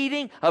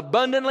exceeding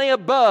abundantly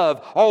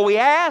above all we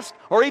ask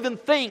or even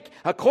think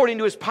according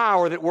to His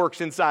power that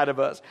works inside of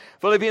us.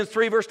 Philippians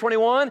 3 verse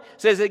 21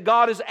 says that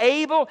God is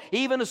able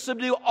even to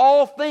subdue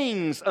all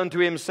things unto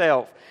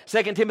Himself.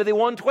 2 Timothy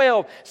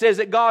 1:12 says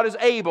that God is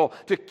able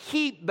to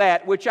keep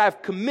that which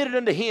I've committed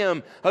unto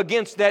Him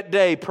against that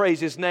day.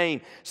 Praise His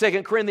name.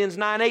 2 Corinthians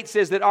 9:8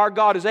 says that our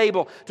God is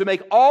able to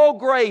make all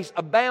grace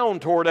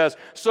abound toward us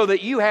so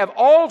that you have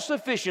all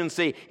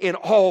sufficiency in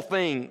all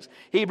things.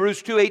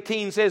 Hebrews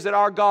 2:18 says that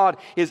our God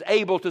is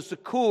able to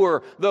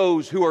succor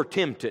those who are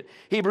tempted.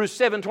 Hebrews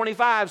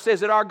 7:25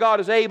 says that our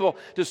God is able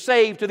to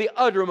save to the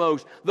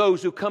uttermost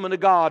those who come unto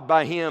God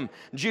by Him.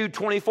 Jude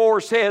 24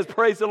 says,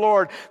 praise the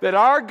Lord, that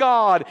our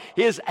God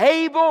is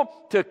able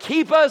to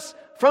keep us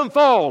from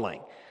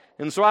falling.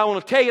 And so I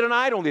want to tell you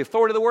tonight on the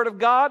authority of the Word of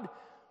God,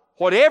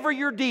 whatever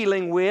you're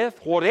dealing with,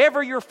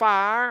 whatever your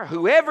fire,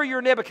 whoever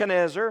your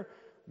Nebuchadnezzar,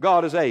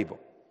 God is able.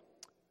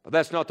 But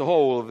that's not the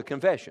whole of the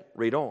confession.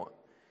 Read on.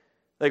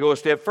 They go a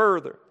step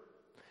further.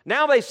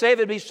 Now they say, if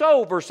it be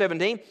so, verse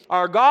 17,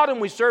 our God whom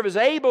we serve is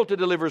able to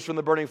deliver us from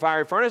the burning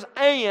fiery furnace,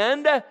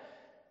 and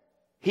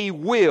He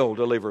will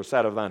deliver us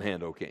out of thine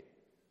hand, O King.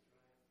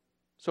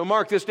 So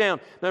mark this down.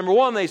 Number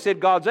one, they said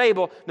God's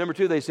able. Number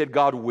two, they said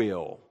God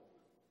will.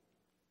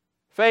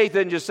 Faith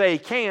doesn't just say He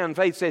can.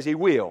 Faith says He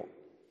will.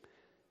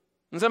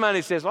 And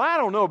somebody says, well, I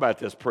don't know about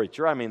this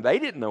preacher. I mean, they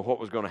didn't know what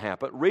was going to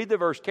happen. Read the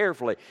verse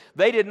carefully.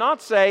 They did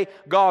not say,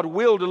 God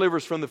will deliver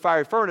us from the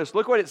fiery furnace.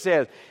 Look what it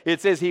says. It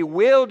says, He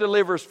will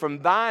deliver us from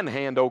thine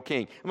hand, O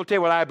King. I'm going to tell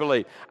you what I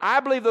believe. I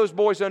believe those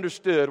boys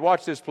understood,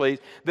 watch this please,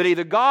 that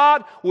either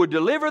God would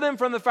deliver them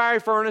from the fiery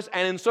furnace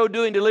and in so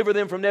doing deliver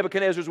them from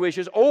Nebuchadnezzar's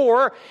wishes,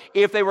 or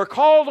if they were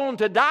called on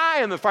to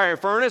die in the fiery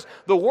furnace,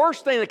 the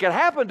worst thing that could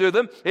happen to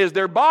them is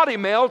their body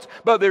melts,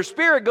 but their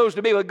spirit goes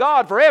to be with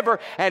God forever,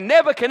 and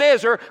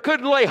Nebuchadnezzar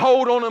could lay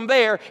hold on them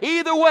there.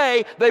 Either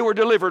way, they were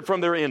delivered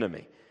from their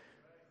enemy.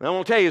 And I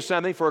want to tell you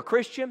something. For a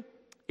Christian,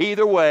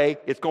 either way,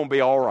 it's going to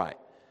be all right.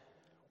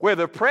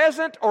 Whether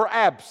present or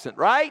absent,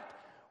 right?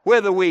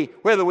 Whether we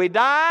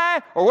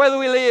die or whether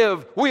we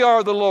live, we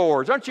are the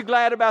Lord's. Aren't you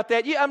glad about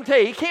that? I'm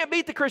telling you, you can't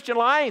beat the Christian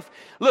life.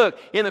 Look,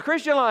 in the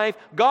Christian life,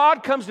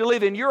 God comes to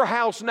live in your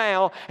house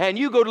now, and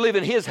you go to live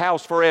in His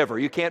house forever.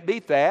 You can't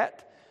beat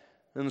that.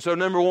 And so,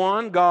 number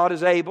one, God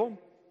is able.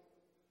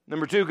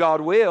 Number two, God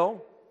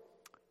will.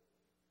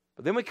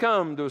 But then we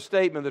come to a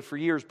statement that for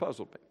years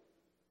puzzled me,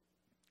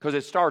 because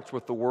it starts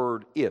with the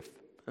word if.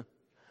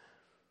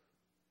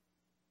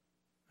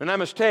 And I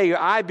must tell you,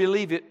 I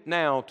believe it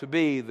now to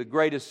be the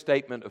greatest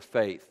statement of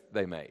faith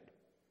they made.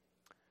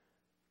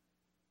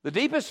 The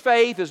deepest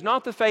faith is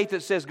not the faith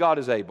that says God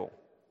is able,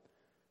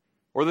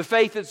 or the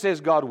faith that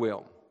says God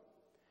will.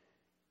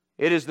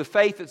 It is the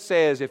faith that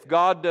says, if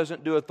God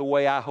doesn't do it the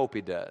way I hope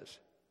He does,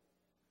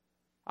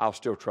 I'll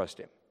still trust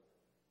Him.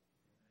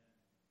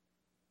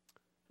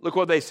 Look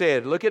what they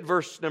said. Look at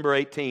verse number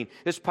 18.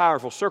 It's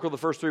powerful. Circle the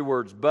first three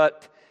words.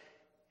 But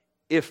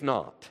if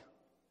not.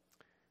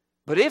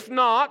 But if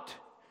not,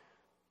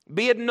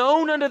 be it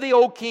known unto thee,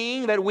 O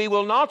King, that we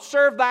will not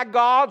serve thy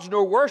gods,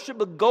 nor worship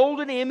the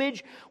golden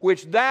image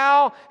which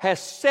thou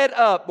hast set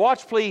up.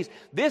 Watch, please.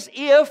 This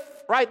if,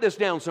 write this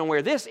down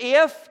somewhere. This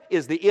if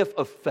is the if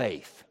of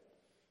faith.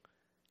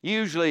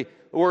 Usually,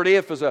 the word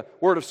if is a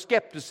word of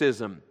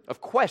skepticism,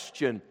 of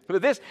question. But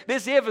this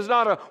if is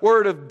not a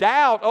word of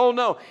doubt. Oh,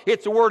 no.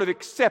 It's a word of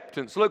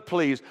acceptance. Look,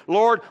 please.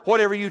 Lord,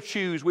 whatever you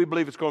choose, we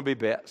believe it's going to be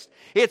best.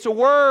 It's a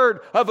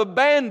word of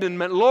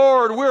abandonment.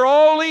 Lord, we're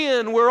all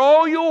in. We're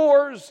all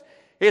yours.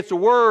 It's a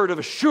word of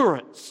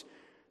assurance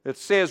that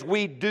says,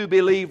 we do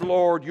believe,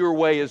 Lord, your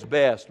way is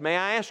best. May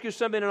I ask you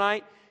something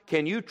tonight?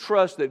 Can you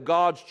trust that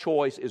God's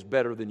choice is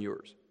better than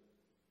yours?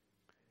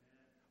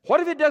 What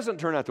if it doesn't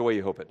turn out the way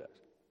you hope it does?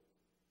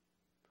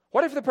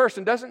 What if the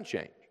person doesn't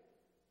change?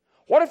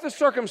 What if the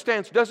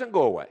circumstance doesn't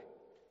go away?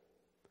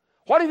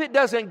 What if it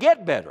doesn't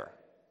get better?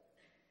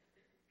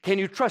 Can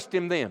you trust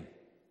Him then?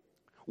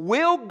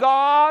 Will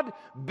God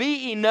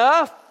be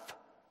enough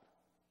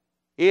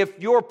if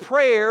your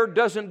prayer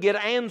doesn't get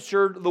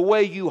answered the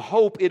way you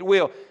hope it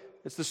will?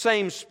 It's the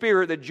same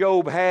spirit that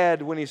Job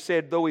had when he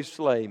said, though He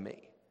slay me,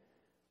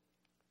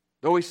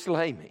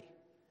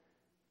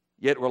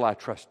 yet will I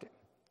trust Him.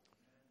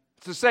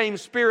 It's the same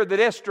spirit that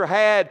Esther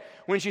had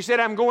when she said,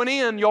 I'm going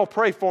in, y'all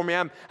pray for me.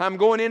 I'm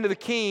going into the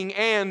king,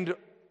 and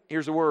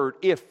here's the word,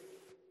 if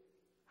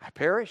I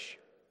perish,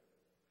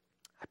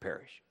 I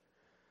perish.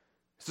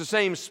 It's the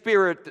same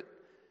spirit that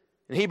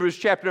in Hebrews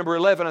chapter number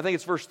 11, I think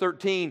it's verse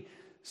 13,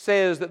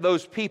 says that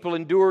those people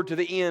endured to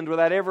the end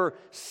without ever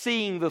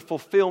seeing the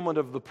fulfillment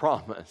of the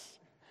promise.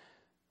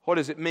 What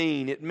does it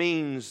mean? It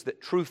means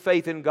that true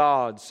faith in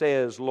God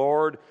says,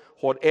 Lord,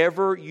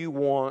 whatever you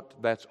want,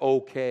 that's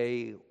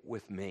okay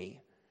with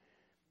me.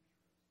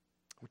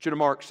 I want you to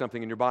mark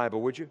something in your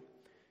Bible, would you?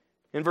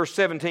 In verse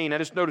 17, I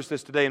just noticed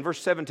this today. In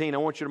verse 17, I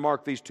want you to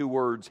mark these two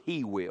words,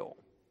 He will.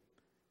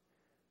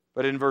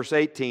 But in verse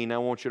 18, I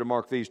want you to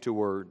mark these two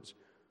words,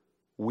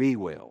 we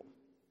will.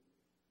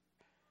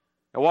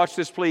 Now watch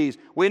this, please.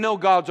 We know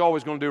God's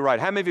always going to do right.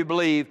 How many of you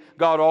believe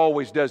God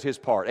always does His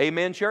part?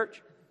 Amen,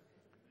 church?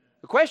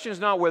 The question is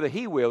not whether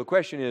He will. The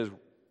question is,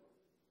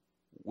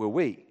 will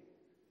we?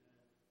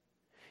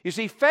 You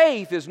see,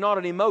 faith is not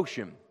an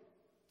emotion.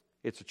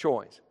 It's a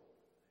choice.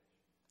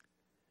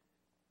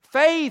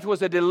 Faith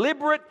was a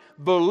deliberate,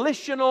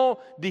 volitional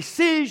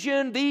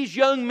decision these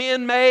young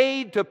men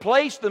made to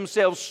place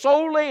themselves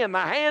solely in the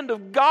hand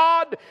of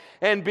God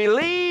and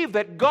believe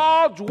that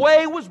God's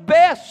way was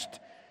best.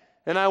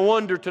 And I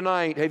wonder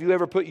tonight, have you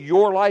ever put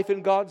your life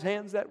in God's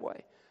hands that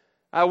way?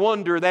 I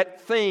wonder,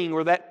 that thing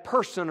or that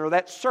person or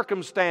that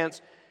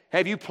circumstance,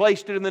 have you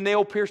placed it in the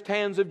nail-pierced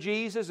hands of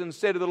Jesus and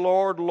said to the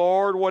Lord,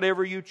 Lord,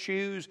 whatever you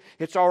choose,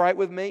 it's all right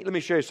with me? Let me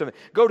show you something.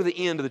 Go to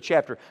the end of the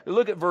chapter.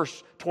 Look at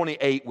verse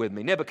 28 with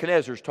me.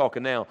 Nebuchadnezzar's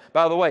talking now.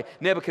 By the way,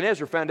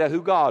 Nebuchadnezzar found out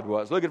who God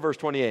was. Look at verse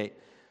 28.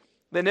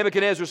 Then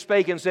Nebuchadnezzar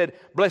spake and said,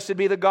 Blessed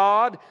be the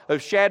God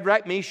of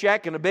Shadrach,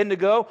 Meshach, and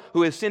Abednego,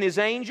 who has sent His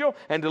angel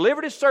and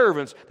delivered His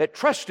servants that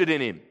trusted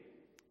in Him.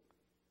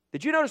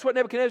 Did you notice what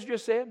Nebuchadnezzar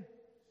just said?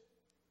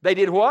 They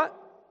did what?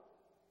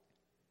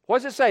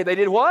 What does it say? They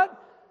did what?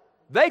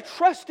 They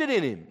trusted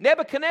in Him.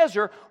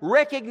 Nebuchadnezzar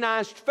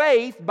recognized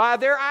faith by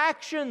their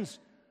actions.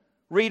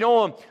 Read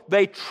on.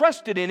 They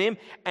trusted in Him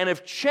and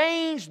have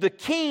changed the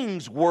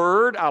king's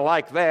word. I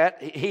like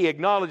that. He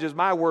acknowledges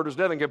my word is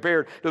nothing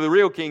compared to the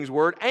real king's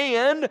word.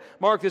 And,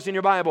 mark this in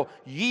your Bible,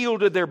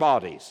 yielded their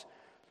bodies,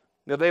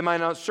 that they might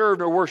not serve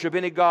nor worship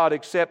any God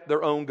except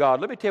their own God.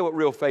 Let me tell you what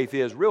real faith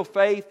is. Real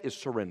faith is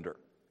surrender.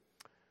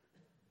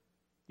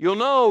 You'll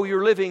know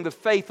you're living the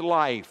faith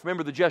life.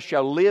 Remember, the just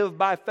shall live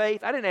by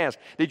faith. I didn't ask,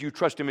 did you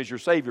trust Him as your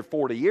Savior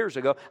 40 years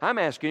ago? I'm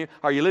asking you,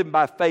 are you living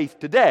by faith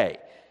today?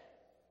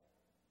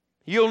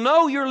 You'll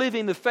know you're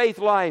living the faith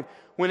life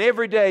when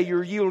every day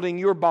you're yielding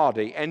your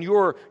body and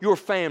your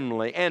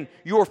family and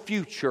your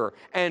future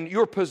and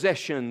your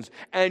possessions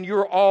and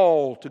your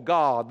all to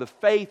God. The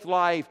faith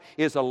life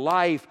is a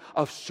life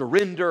of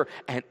surrender,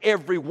 and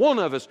every one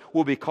of us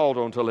will be called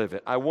on to live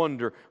it. I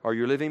wonder, are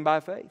you living by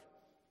faith?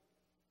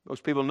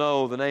 Most people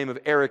know the name of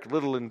Eric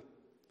Liddell in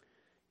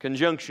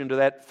conjunction to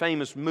that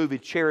famous movie,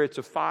 Chariots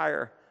of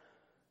Fire.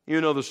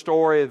 You know the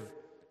story of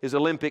his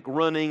Olympic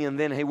running, and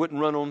then he wouldn't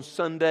run on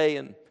Sunday,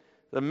 and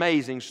the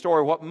amazing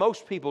story. What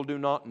most people do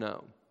not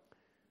know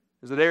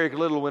is that Eric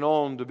Liddell went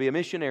on to be a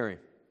missionary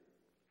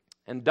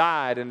and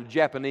died in a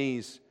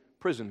Japanese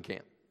prison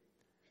camp.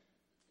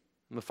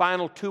 And the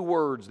final two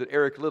words that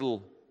Eric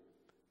Liddell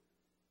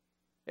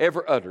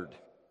ever uttered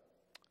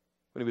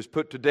when he was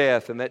put to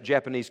death in that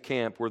Japanese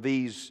camp were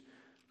these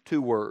two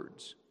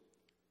words: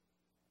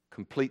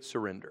 complete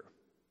surrender.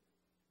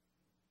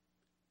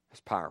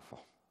 That's powerful.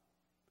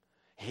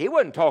 He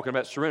wasn't talking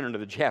about surrendering to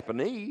the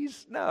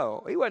Japanese.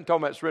 No, he wasn't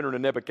talking about surrendering to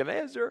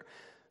Nebuchadnezzar.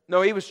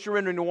 No, he was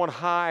surrendering to one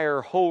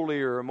higher,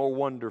 holier, more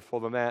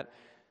wonderful than that.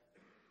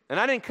 And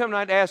I didn't come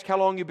tonight to ask how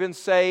long you've been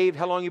saved,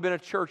 how long you've been a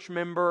church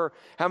member,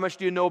 how much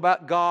do you know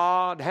about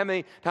God, how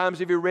many times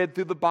have you read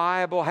through the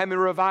Bible, how many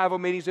revival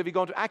meetings have you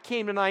gone to. I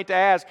came tonight to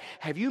ask,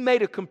 have you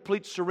made a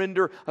complete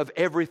surrender of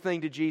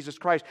everything to Jesus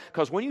Christ?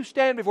 Because when you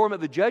stand before Him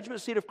at the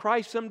judgment seat of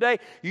Christ someday,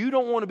 you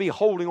don't want to be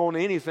holding on to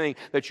anything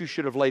that you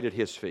should have laid at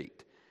His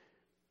feet.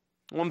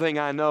 One thing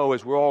I know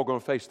is we're all going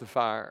to face the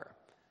fire.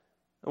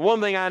 And one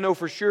thing I know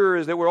for sure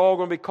is that we're all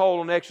going to be called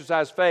on to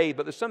exercise faith.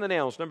 But there's something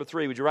else. Number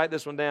 3, would you write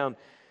this one down?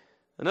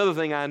 Another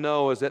thing I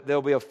know is that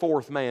there'll be a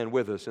fourth man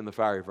with us in the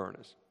fiery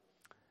furnace.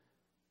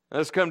 Now,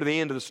 let's come to the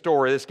end of the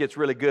story. This gets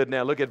really good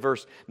now. Look at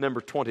verse number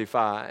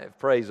 25.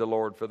 Praise the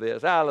Lord for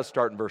this. Let's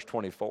start in verse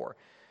 24.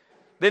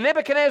 Then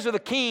Nebuchadnezzar the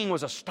king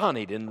was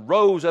astonished and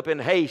rose up in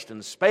haste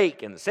and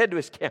spake and said to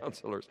his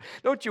counselors.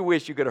 Don't you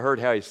wish you could have heard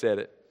how he said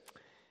it?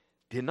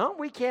 Did not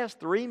we cast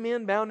 3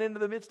 men bound into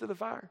the midst of the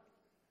fire?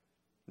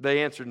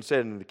 They answered and said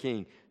unto the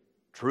king,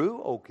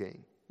 True, O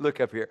king. Look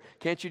up here.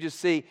 Can't you just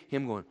see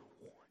him going, 1, 2,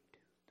 3, 4.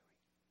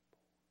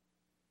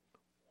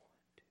 1,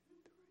 2,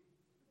 3,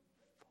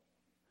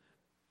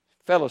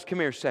 4. Fellas, come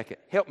here a second.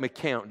 Help me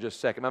count just a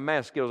second. My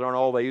math skills aren't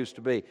all they used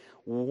to be.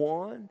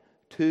 1,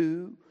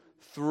 2,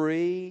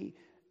 3.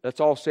 Let's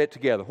all say it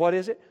together. What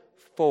is it?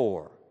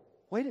 4.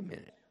 Wait a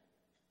minute.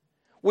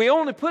 We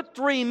only put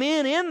 3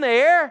 men in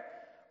there.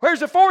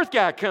 Where's the fourth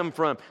guy come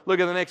from? Look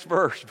at the next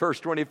verse, verse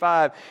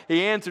 25.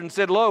 He answered and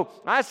said, Lo,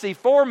 I see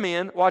 4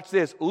 men, watch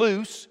this,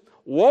 loose,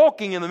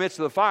 walking in the midst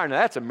of the fire. Now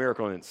that's a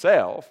miracle in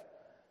itself.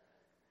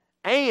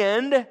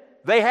 And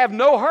they have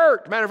no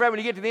hurt. Matter of fact, when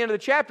you get to the end of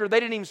the chapter,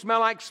 they didn't even smell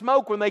like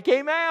smoke when they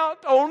came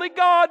out. Only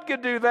God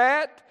could do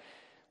that.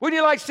 Wouldn't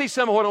you like to see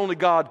some of what only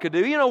God could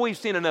do? You know, we've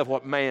seen enough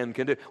what man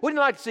can do. Wouldn't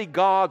you like to see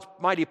God's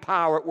mighty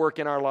power at work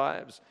in our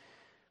lives?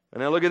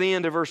 And now look at the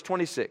end of verse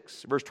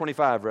 26, verse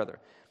 25 rather.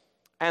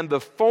 And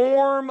the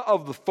form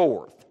of the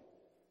fourth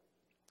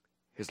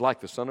is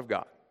like the Son of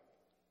God.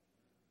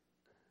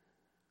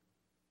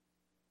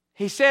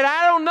 He said,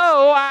 I don't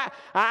know.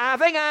 I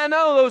think I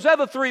know those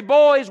other 3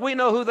 boys. We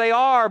know who they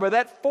are. But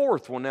that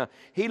fourth one, now,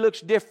 he looks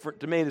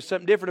different to me. There's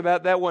something different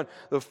about that one.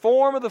 The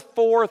form of the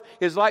fourth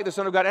is like the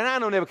Son of God. And I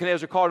know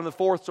Nebuchadnezzar called him the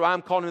fourth, so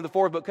I'm calling him the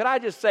fourth. But could I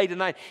just say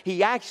tonight,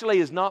 he actually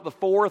is not the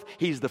fourth.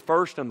 He's the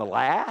first and the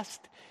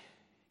last.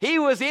 He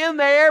was in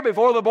there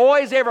before the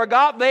boys ever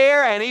got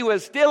there, and he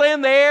was still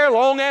in there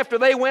long after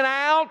they went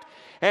out.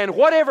 And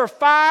whatever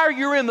fire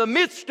you're in the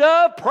midst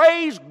of,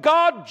 praise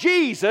God,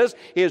 Jesus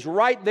is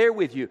right there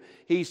with you.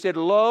 He said,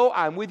 Lo,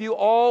 I'm with you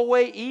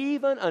always,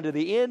 even unto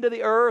the end of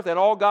the earth. And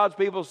all God's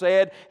people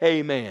said,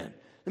 Amen.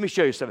 Let me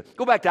show you something.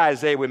 Go back to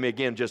Isaiah with me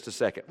again just a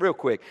second, real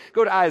quick.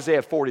 Go to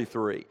Isaiah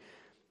 43.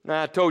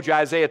 Now, I told you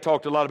Isaiah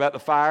talked a lot about the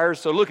fires,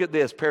 so look at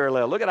this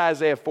parallel. Look at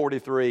Isaiah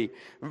 43,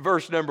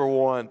 verse number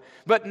 1.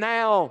 But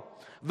now,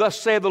 thus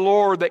saith the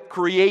Lord that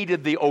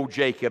created thee, O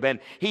Jacob, and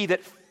he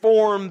that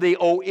formed thee,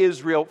 O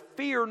Israel,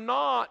 fear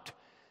not.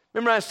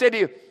 Remember I said to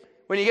you,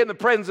 when you get in the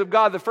presence of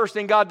God, the first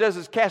thing God does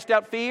is cast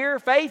out fear.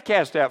 Faith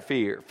casts out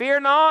fear. Fear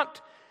not,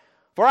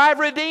 for I have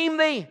redeemed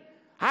thee.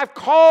 I've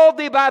called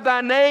thee by thy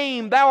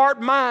name. Thou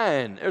art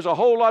mine. There's a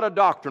whole lot of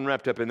doctrine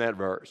wrapped up in that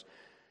verse.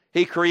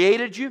 He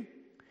created you.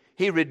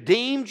 He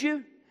redeemed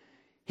you.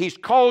 He's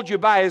called you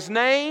by His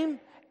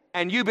name,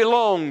 and you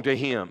belong to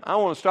Him. I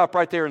want to stop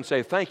right there and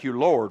say, thank you,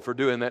 Lord, for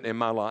doing that in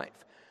my life.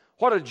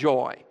 What a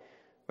joy.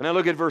 When I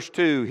look at verse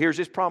 2, here's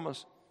His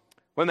promise.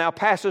 When thou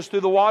passest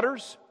through the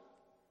waters,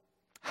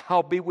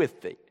 I'll be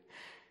with thee.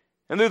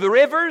 And through the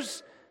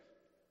rivers,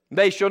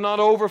 they shall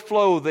not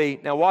overflow thee.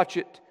 Now watch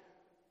it.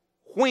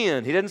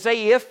 When, He doesn't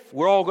say if,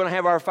 we're all going to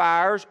have our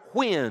fires.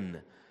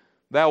 When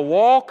thou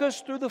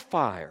walkest through the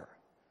fire,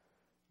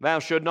 thou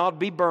shalt not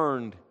be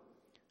burned,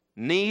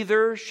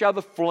 neither shall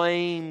the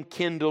flame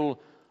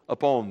kindle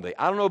upon thee.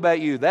 I don't know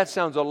about you, that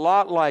sounds a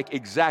lot like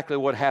exactly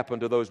what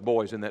happened to those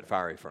boys in that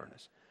fiery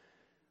furnace.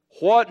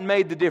 What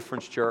made the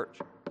difference, church?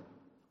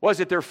 Was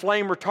it their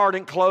flame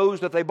retardant clothes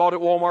that they bought at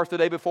Walmart the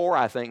day before?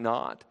 I think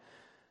not.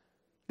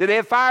 Did they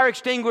have fire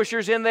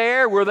extinguishers in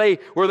there? Were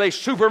they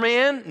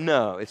Superman?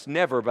 No, it's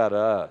never about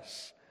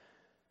us.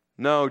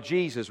 No,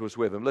 Jesus was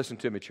with them. Listen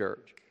to me,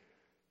 church.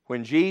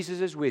 When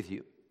Jesus is with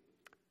you,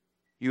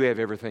 you have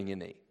everything you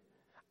need.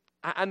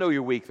 I know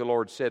you're weak, the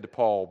Lord said to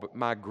Paul, but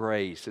my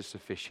grace is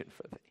sufficient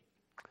for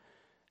thee.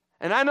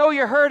 And I know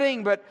you're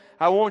hurting, but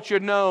I want you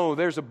to know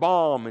there's a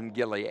balm in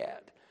Gilead.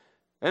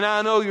 And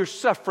I know you're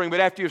suffering, but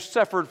after you've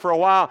suffered for a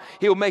while,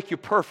 He'll make you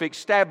perfect,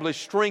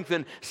 establish,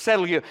 strengthen,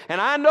 settle you. And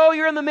I know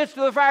you're in the midst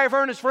of the fiery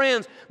furnace,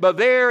 friends, but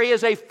there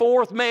is a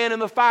fourth man in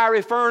the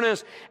fiery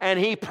furnace, and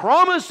He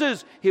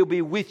promises He'll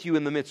be with you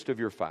in the midst of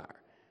your fire.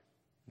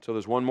 And so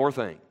there's one more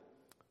thing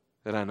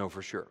that I know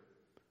for sure.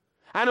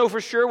 I know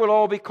for sure we'll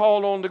all be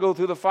called on to go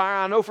through the fire.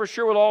 I know for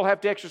sure we'll all have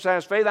to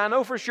exercise faith. I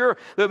know for sure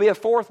there'll be a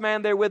fourth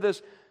man there with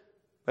us,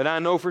 but I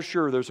know for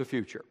sure there's a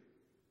future.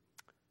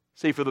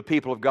 See, for the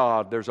people of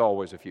God, there's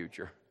always a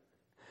future.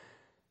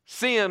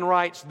 Sin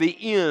writes the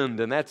end,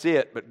 and that's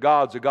it. But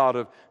God's a God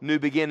of new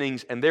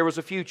beginnings, and there was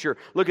a future.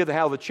 Look at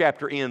how the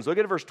chapter ends. Look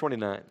at verse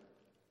 29.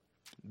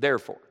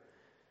 Therefore,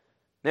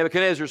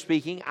 Nebuchadnezzar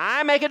speaking,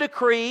 I make a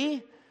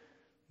decree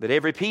that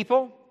every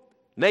people,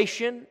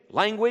 nation,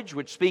 language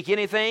which speak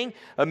anything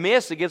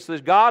amiss against the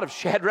God of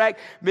Shadrach,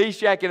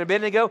 Meshach, and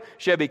Abednego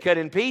shall be cut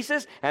in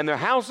pieces, and their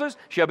houses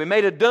shall be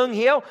made a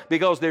dunghill,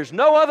 because there's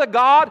no other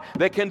God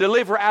that can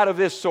deliver out of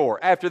this sort,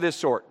 after this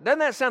sort. Doesn't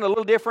that sound a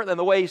little different than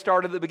the way he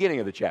started at the beginning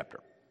of the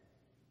chapter?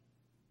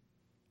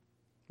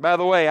 By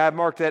the way, I've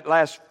marked that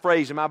last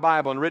phrase in my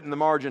Bible and written in the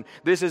margin.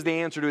 This is the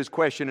answer to his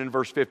question in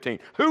verse 15.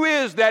 Who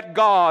is that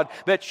God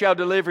that shall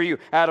deliver you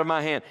out of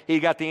my hand?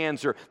 He got the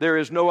answer. There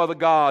is no other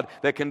God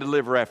that can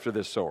deliver after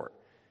this sort.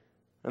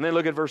 And then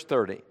look at verse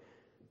 30.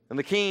 And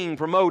the king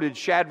promoted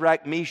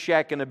Shadrach,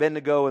 Meshach, and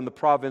Abednego in the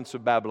province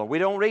of Babylon. We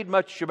don't read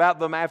much about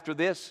them after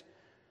this.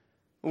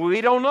 We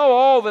don't know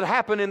all that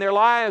happened in their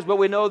lives, but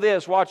we know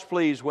this. Watch,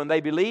 please. When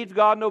they believed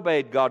God and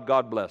obeyed God,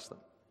 God blessed them.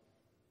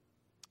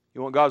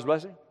 You want God's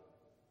blessing?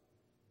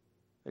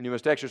 And you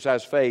must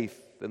exercise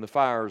faith in the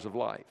fires of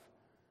life.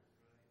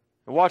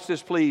 And watch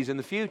this, please. In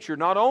the future,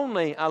 not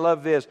only, I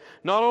love this,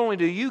 not only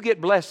do you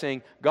get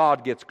blessing,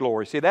 God gets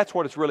glory. See, that's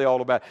what it's really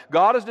all about.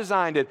 God has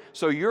designed it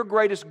so your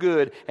greatest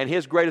good and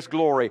His greatest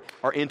glory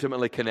are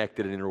intimately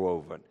connected and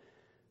interwoven.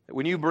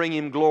 When you bring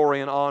Him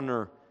glory and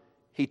honor,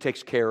 He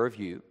takes care of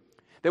you.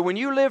 That when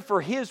you live for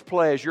His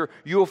pleasure,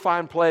 you'll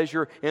find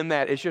pleasure in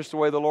that. It's just the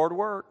way the Lord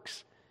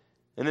works.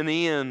 And in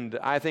the end,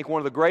 I think one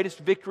of the greatest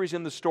victories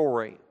in the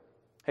story,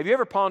 have you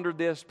ever pondered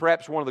this?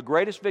 Perhaps one of the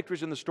greatest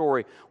victories in the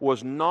story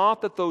was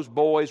not that those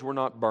boys were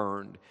not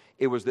burned.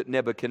 It was that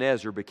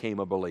Nebuchadnezzar became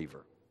a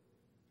believer.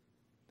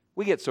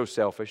 We get so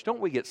selfish.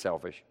 Don't we get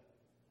selfish?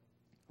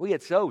 We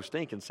get so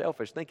stinking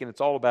selfish, thinking it's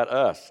all about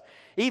us.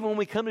 Even when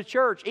we come to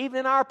church,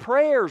 even in our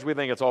prayers, we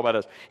think it's all about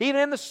us.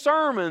 Even in the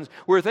sermons,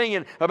 we're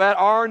thinking about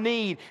our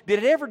need.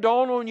 Did it ever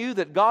dawn on you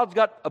that God's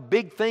got a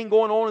big thing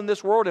going on in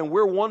this world and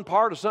we're one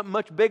part of something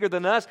much bigger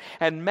than us?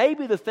 And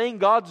maybe the thing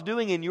God's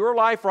doing in your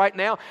life right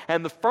now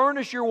and the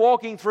furnace you're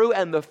walking through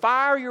and the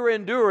fire you're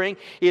enduring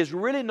is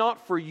really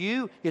not for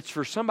you, it's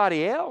for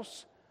somebody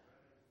else.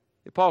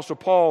 The Apostle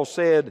Paul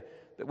said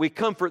that we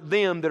comfort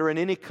them that are in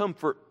any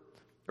comfort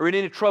or in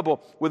any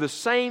trouble with the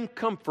same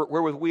comfort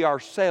wherewith we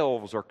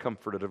ourselves are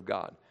comforted of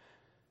God.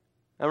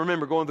 I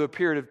remember going through a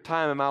period of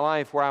time in my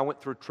life where I went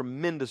through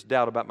tremendous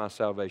doubt about my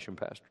salvation,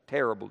 Pastor.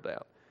 Terrible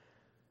doubt.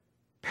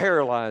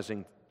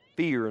 Paralyzing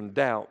fear and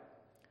doubt.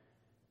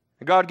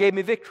 And God gave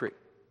me victory.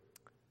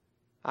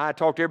 I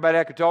talked to everybody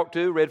I could talk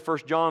to, read 1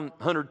 John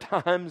 100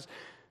 times,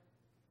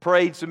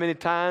 prayed so many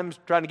times,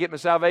 trying to get my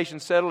salvation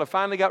settled. I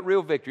finally got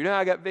real victory. You know how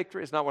I got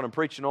victory? It's not what I'm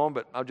preaching on,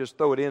 but I'll just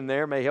throw it in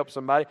there. It may help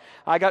somebody.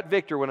 I got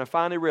victory when I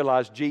finally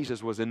realized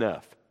Jesus was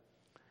enough.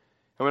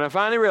 And when I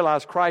finally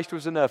realized Christ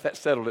was enough, that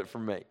settled it for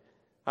me.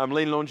 I'm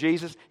leaning on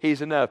Jesus.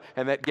 He's enough.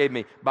 And that gave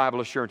me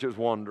Bible assurance. It was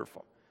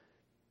wonderful.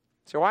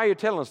 So why are you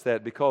telling us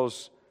that?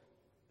 Because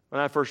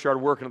when I first started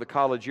working at the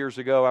college years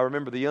ago, I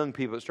remember the young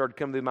people that started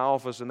coming to my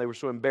office and they were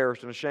so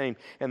embarrassed and ashamed,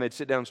 and they'd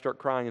sit down and start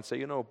crying and say,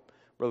 you know,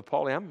 Brother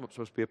Paulie, I'm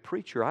supposed to be a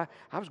preacher. I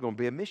was going to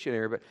be a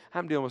missionary, but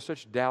I'm dealing with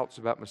such doubts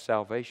about my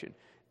salvation.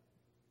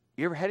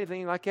 You ever had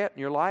anything like that in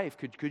your life?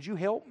 Could you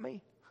help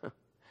me?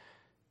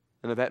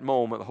 And at that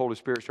moment, the Holy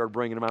Spirit started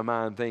bringing to my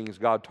mind things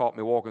God taught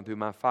me walking through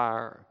my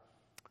fire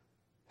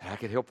that I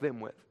could help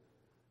them with.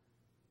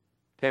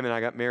 Tammy and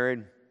I got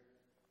married.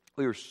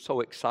 We were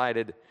so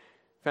excited.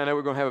 Found out we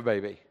were going to have a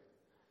baby.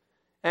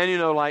 And you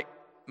know, like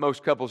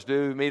most couples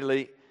do,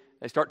 immediately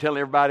they start telling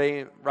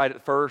everybody right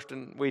at first,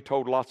 and we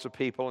told lots of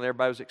people, and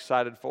everybody was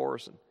excited for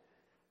us. And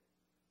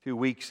a few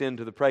weeks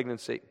into the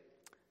pregnancy,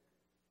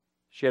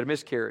 she had a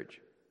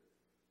miscarriage.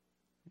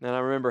 And I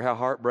remember how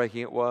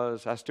heartbreaking it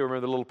was. I still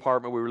remember the little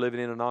apartment we were living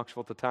in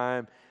Knoxville at the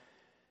time.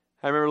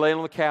 I remember laying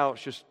on the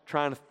couch just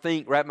trying to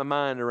think, wrap my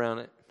mind around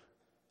it.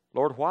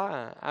 Lord,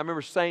 why? I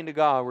remember saying to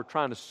God, we're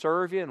trying to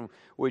serve you, and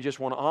we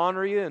just want to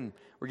honor you, and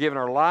we're giving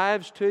our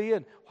lives to you.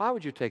 And why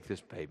would you take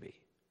this baby?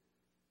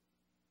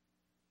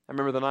 I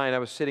remember the night I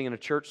was sitting in a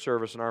church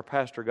service and our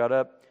pastor got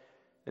up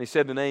and he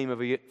said the name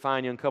of a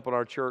fine young couple in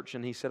our church,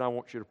 and he said, I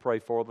want you to pray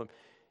for them.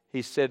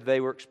 He said they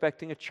were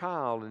expecting a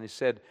child, and he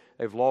said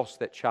they've lost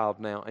that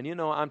child now. And you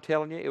know, I'm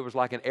telling you, it was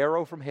like an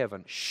arrow from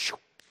heaven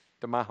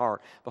to my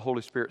heart. The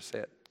Holy Spirit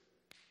said,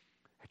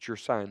 that's your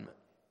assignment.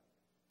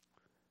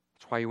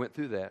 That's why you went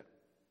through that.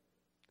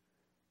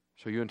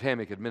 So you and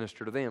Tammy could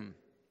minister to them.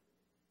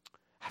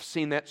 I've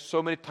seen that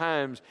so many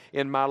times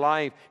in my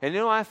life. And you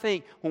know, I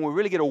think when we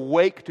really get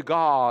awake to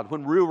God,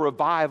 when real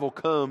revival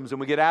comes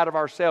and we get out of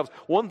ourselves,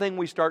 one thing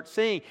we start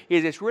seeing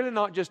is it's really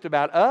not just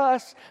about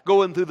us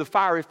going through the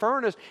fiery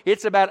furnace.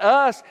 It's about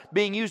us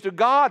being used of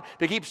God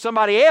to keep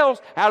somebody else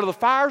out of the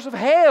fires of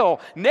hell.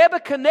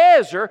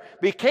 Nebuchadnezzar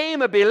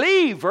became a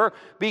believer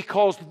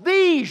because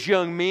these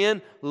young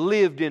men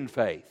lived in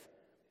faith.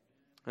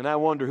 And I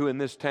wonder who in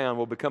this town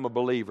will become a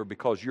believer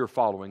because you're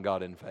following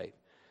God in faith.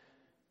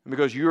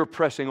 Because you're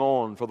pressing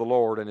on for the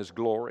Lord and His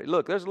glory.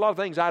 Look, there's a lot of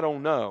things I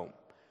don't know.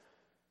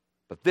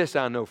 But this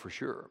I know for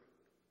sure.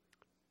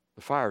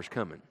 The fire's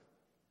coming.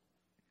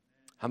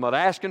 I'm not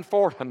asking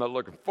for it. I'm not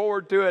looking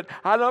forward to it.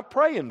 I'm not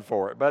praying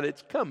for it. But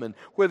it's coming,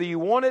 whether you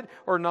want it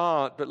or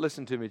not. But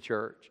listen to me,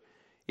 church.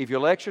 If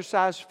you'll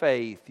exercise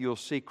faith, you'll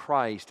see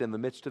Christ in the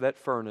midst of that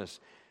furnace.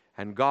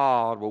 And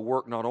God will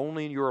work not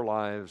only in your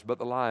lives, but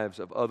the lives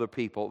of other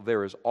people.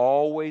 There is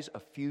always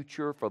a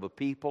future for the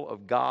people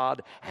of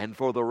God. And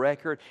for the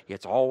record,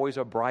 it's always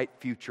a bright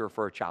future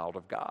for a child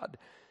of God.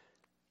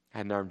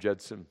 Adoniram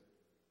Judson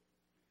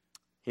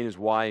and his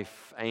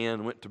wife,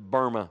 Ann, went to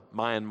Burma,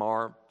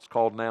 Myanmar, it's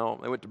called now.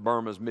 They went to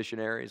Burma as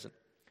missionaries. And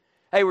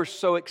they were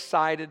so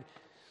excited.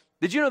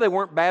 Did you know they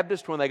weren't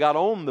Baptist when they got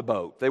on the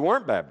boat? They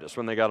weren't Baptist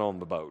when they got on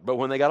the boat. But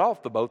when they got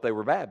off the boat, they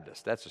were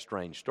Baptist. That's a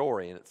strange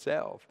story in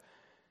itself.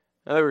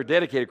 Now, they were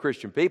dedicated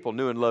Christian people,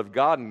 knew and loved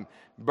God and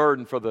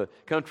burdened for the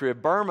country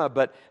of Burma,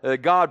 but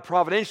God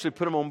providentially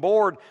put them on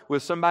board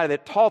with somebody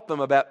that taught them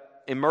about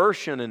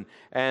immersion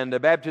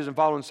and baptism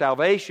following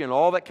salvation,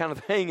 all that kind of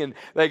thing, and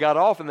they got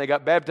off and they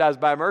got baptized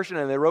by immersion,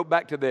 and they wrote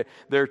back to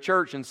their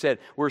church and said,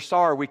 we're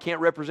sorry, we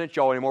can't represent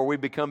y'all anymore. We've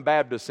become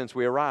Baptists since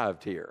we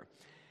arrived here.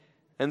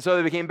 And so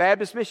they became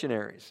Baptist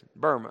missionaries in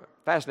Burma.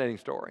 Fascinating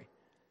story.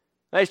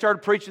 They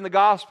started preaching the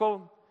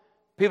gospel.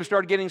 People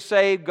started getting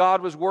saved.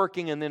 God was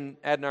working, and then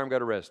Adoniram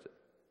got arrested.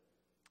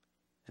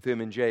 They threw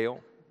him in jail,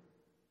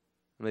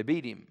 and they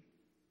beat him,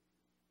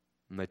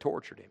 and they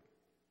tortured him.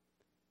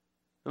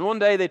 And one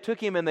day they took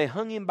him and they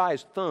hung him by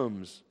his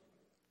thumbs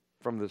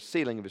from the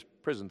ceiling of his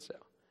prison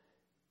cell.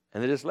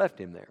 And they just left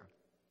him there.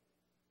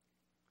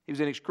 He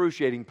was in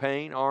excruciating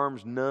pain,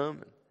 arms numb,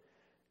 and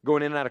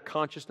going in and out of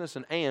consciousness.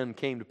 And Anne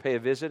came to pay a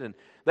visit, and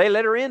they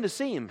let her in to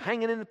see him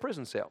hanging in the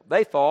prison cell.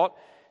 They thought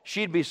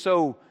she'd be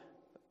so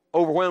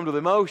overwhelmed with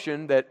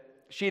emotion that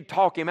she'd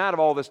talk him out of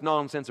all this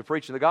nonsense of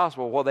preaching the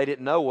gospel. What they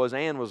didn't know was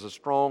Anne was as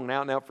strong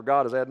and out for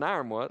God as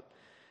Adoniram was.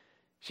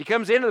 She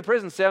comes into the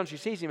prison cell and she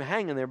sees him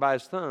hanging there by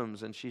his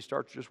thumbs, and she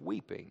starts just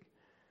weeping.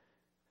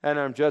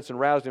 Adoniram Judson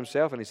roused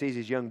himself, and he sees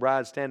his young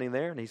bride standing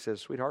there, and he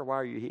says, "Sweetheart, why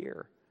are you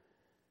here?"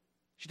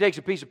 She takes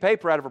a piece of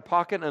paper out of her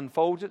pocket and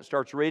unfolds it and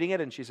starts reading it,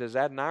 and she says,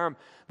 "Adoniram,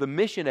 the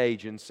mission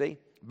agency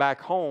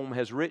back home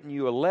has written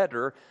you a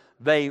letter.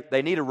 They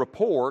need a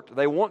report.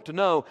 They want to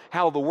know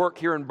how the work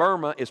here in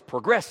Burma is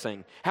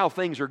progressing, how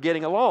things are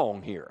getting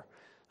along here."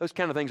 Those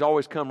kind of things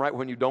always come right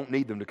when you don't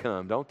need them to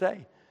come, don't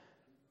they?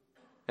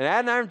 And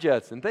Adoniram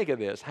Judson, think of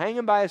this,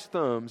 hanging by his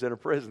thumbs in a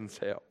prison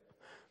cell,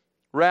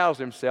 roused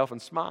himself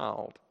and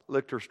smiled,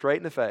 looked her straight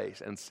in the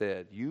face and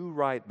said, "You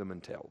write them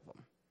and tell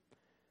them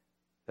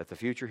that the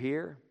future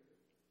here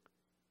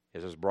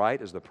is as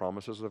bright as the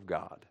promises of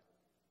God."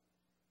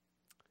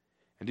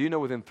 And do you know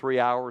within 3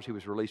 hours he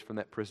was released from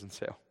that prison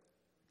cell?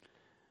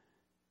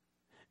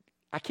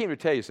 I came to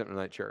tell you something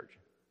tonight, church.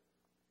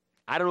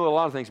 I don't know a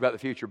lot of things about the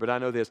future, but I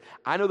know this.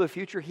 I know the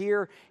future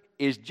here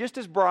is just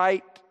as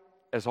bright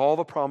as all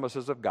the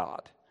promises of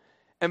God.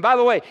 And by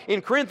the way,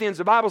 in Corinthians,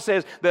 the Bible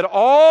says that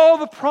all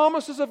the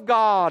promises of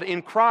God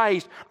in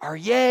Christ are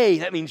yea,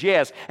 that means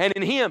yes, and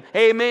in Him,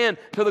 amen,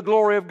 to the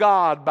glory of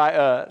God by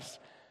us.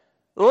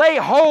 Lay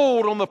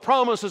hold on the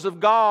promises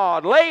of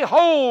God. Lay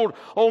hold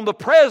on the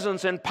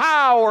presence and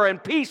power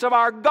and peace of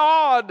our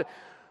God.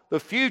 The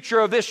future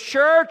of this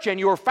church and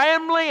your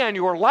family and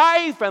your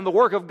life and the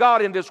work of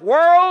God in this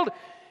world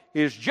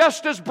is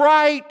just as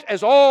bright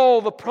as all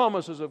the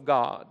promises of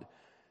God.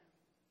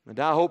 And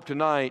I hope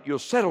tonight you'll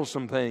settle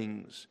some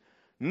things,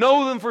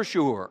 know them for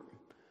sure,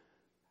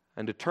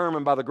 and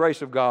determine by the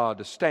grace of God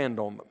to stand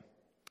on them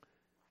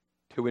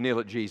till we kneel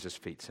at Jesus'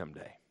 feet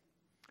someday.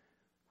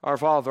 Our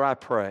Father, I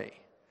pray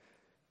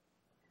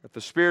that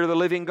the Spirit of the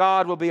living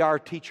God will be our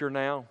teacher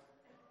now,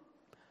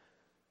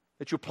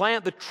 that you'll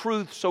plant the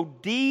truth so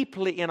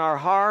deeply in our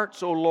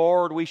hearts, O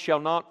Lord, we shall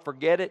not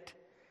forget it.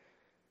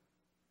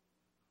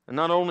 And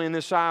not only in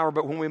this hour,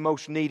 but when we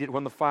most need it,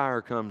 when the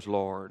fire comes,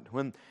 Lord,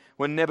 when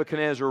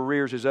Nebuchadnezzar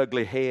rears his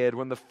ugly head,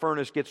 when the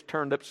furnace gets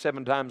turned up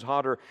 7 times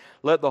hotter,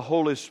 let the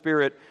Holy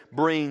Spirit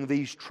bring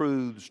these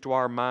truths to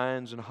our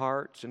minds and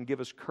hearts and give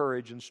us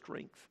courage and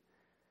strength.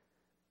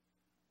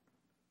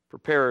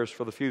 Prepare us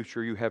for the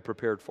future you have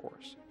prepared for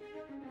us.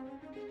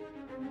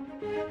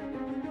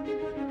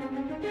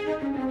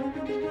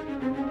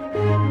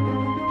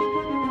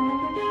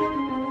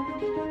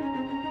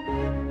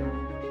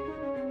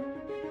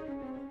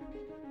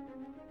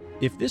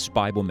 If this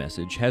Bible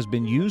message has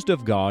been used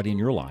of God in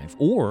your life,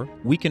 or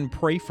we can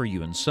pray for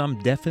you in some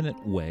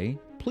definite way,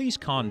 please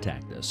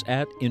contact us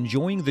at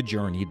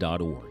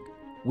enjoyingthejourney.org.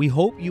 We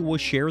hope you will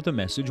share the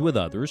message with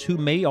others who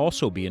may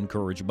also be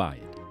encouraged by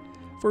it.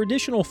 For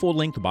additional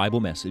full-length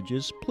Bible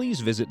messages, please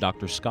visit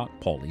Dr. Scott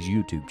Pauley's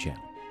YouTube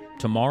channel.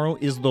 Tomorrow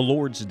is the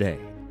Lord's Day,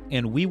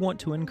 and we want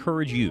to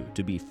encourage you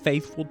to be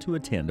faithful to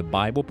attend a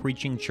Bible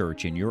preaching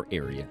church in your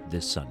area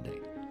this Sunday.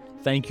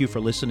 Thank you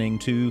for listening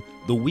to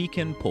The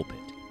Weekend Pulpit.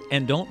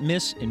 And don't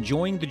miss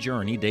Enjoying the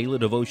Journey Daily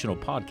Devotional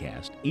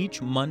Podcast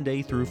each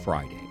Monday through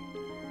Friday.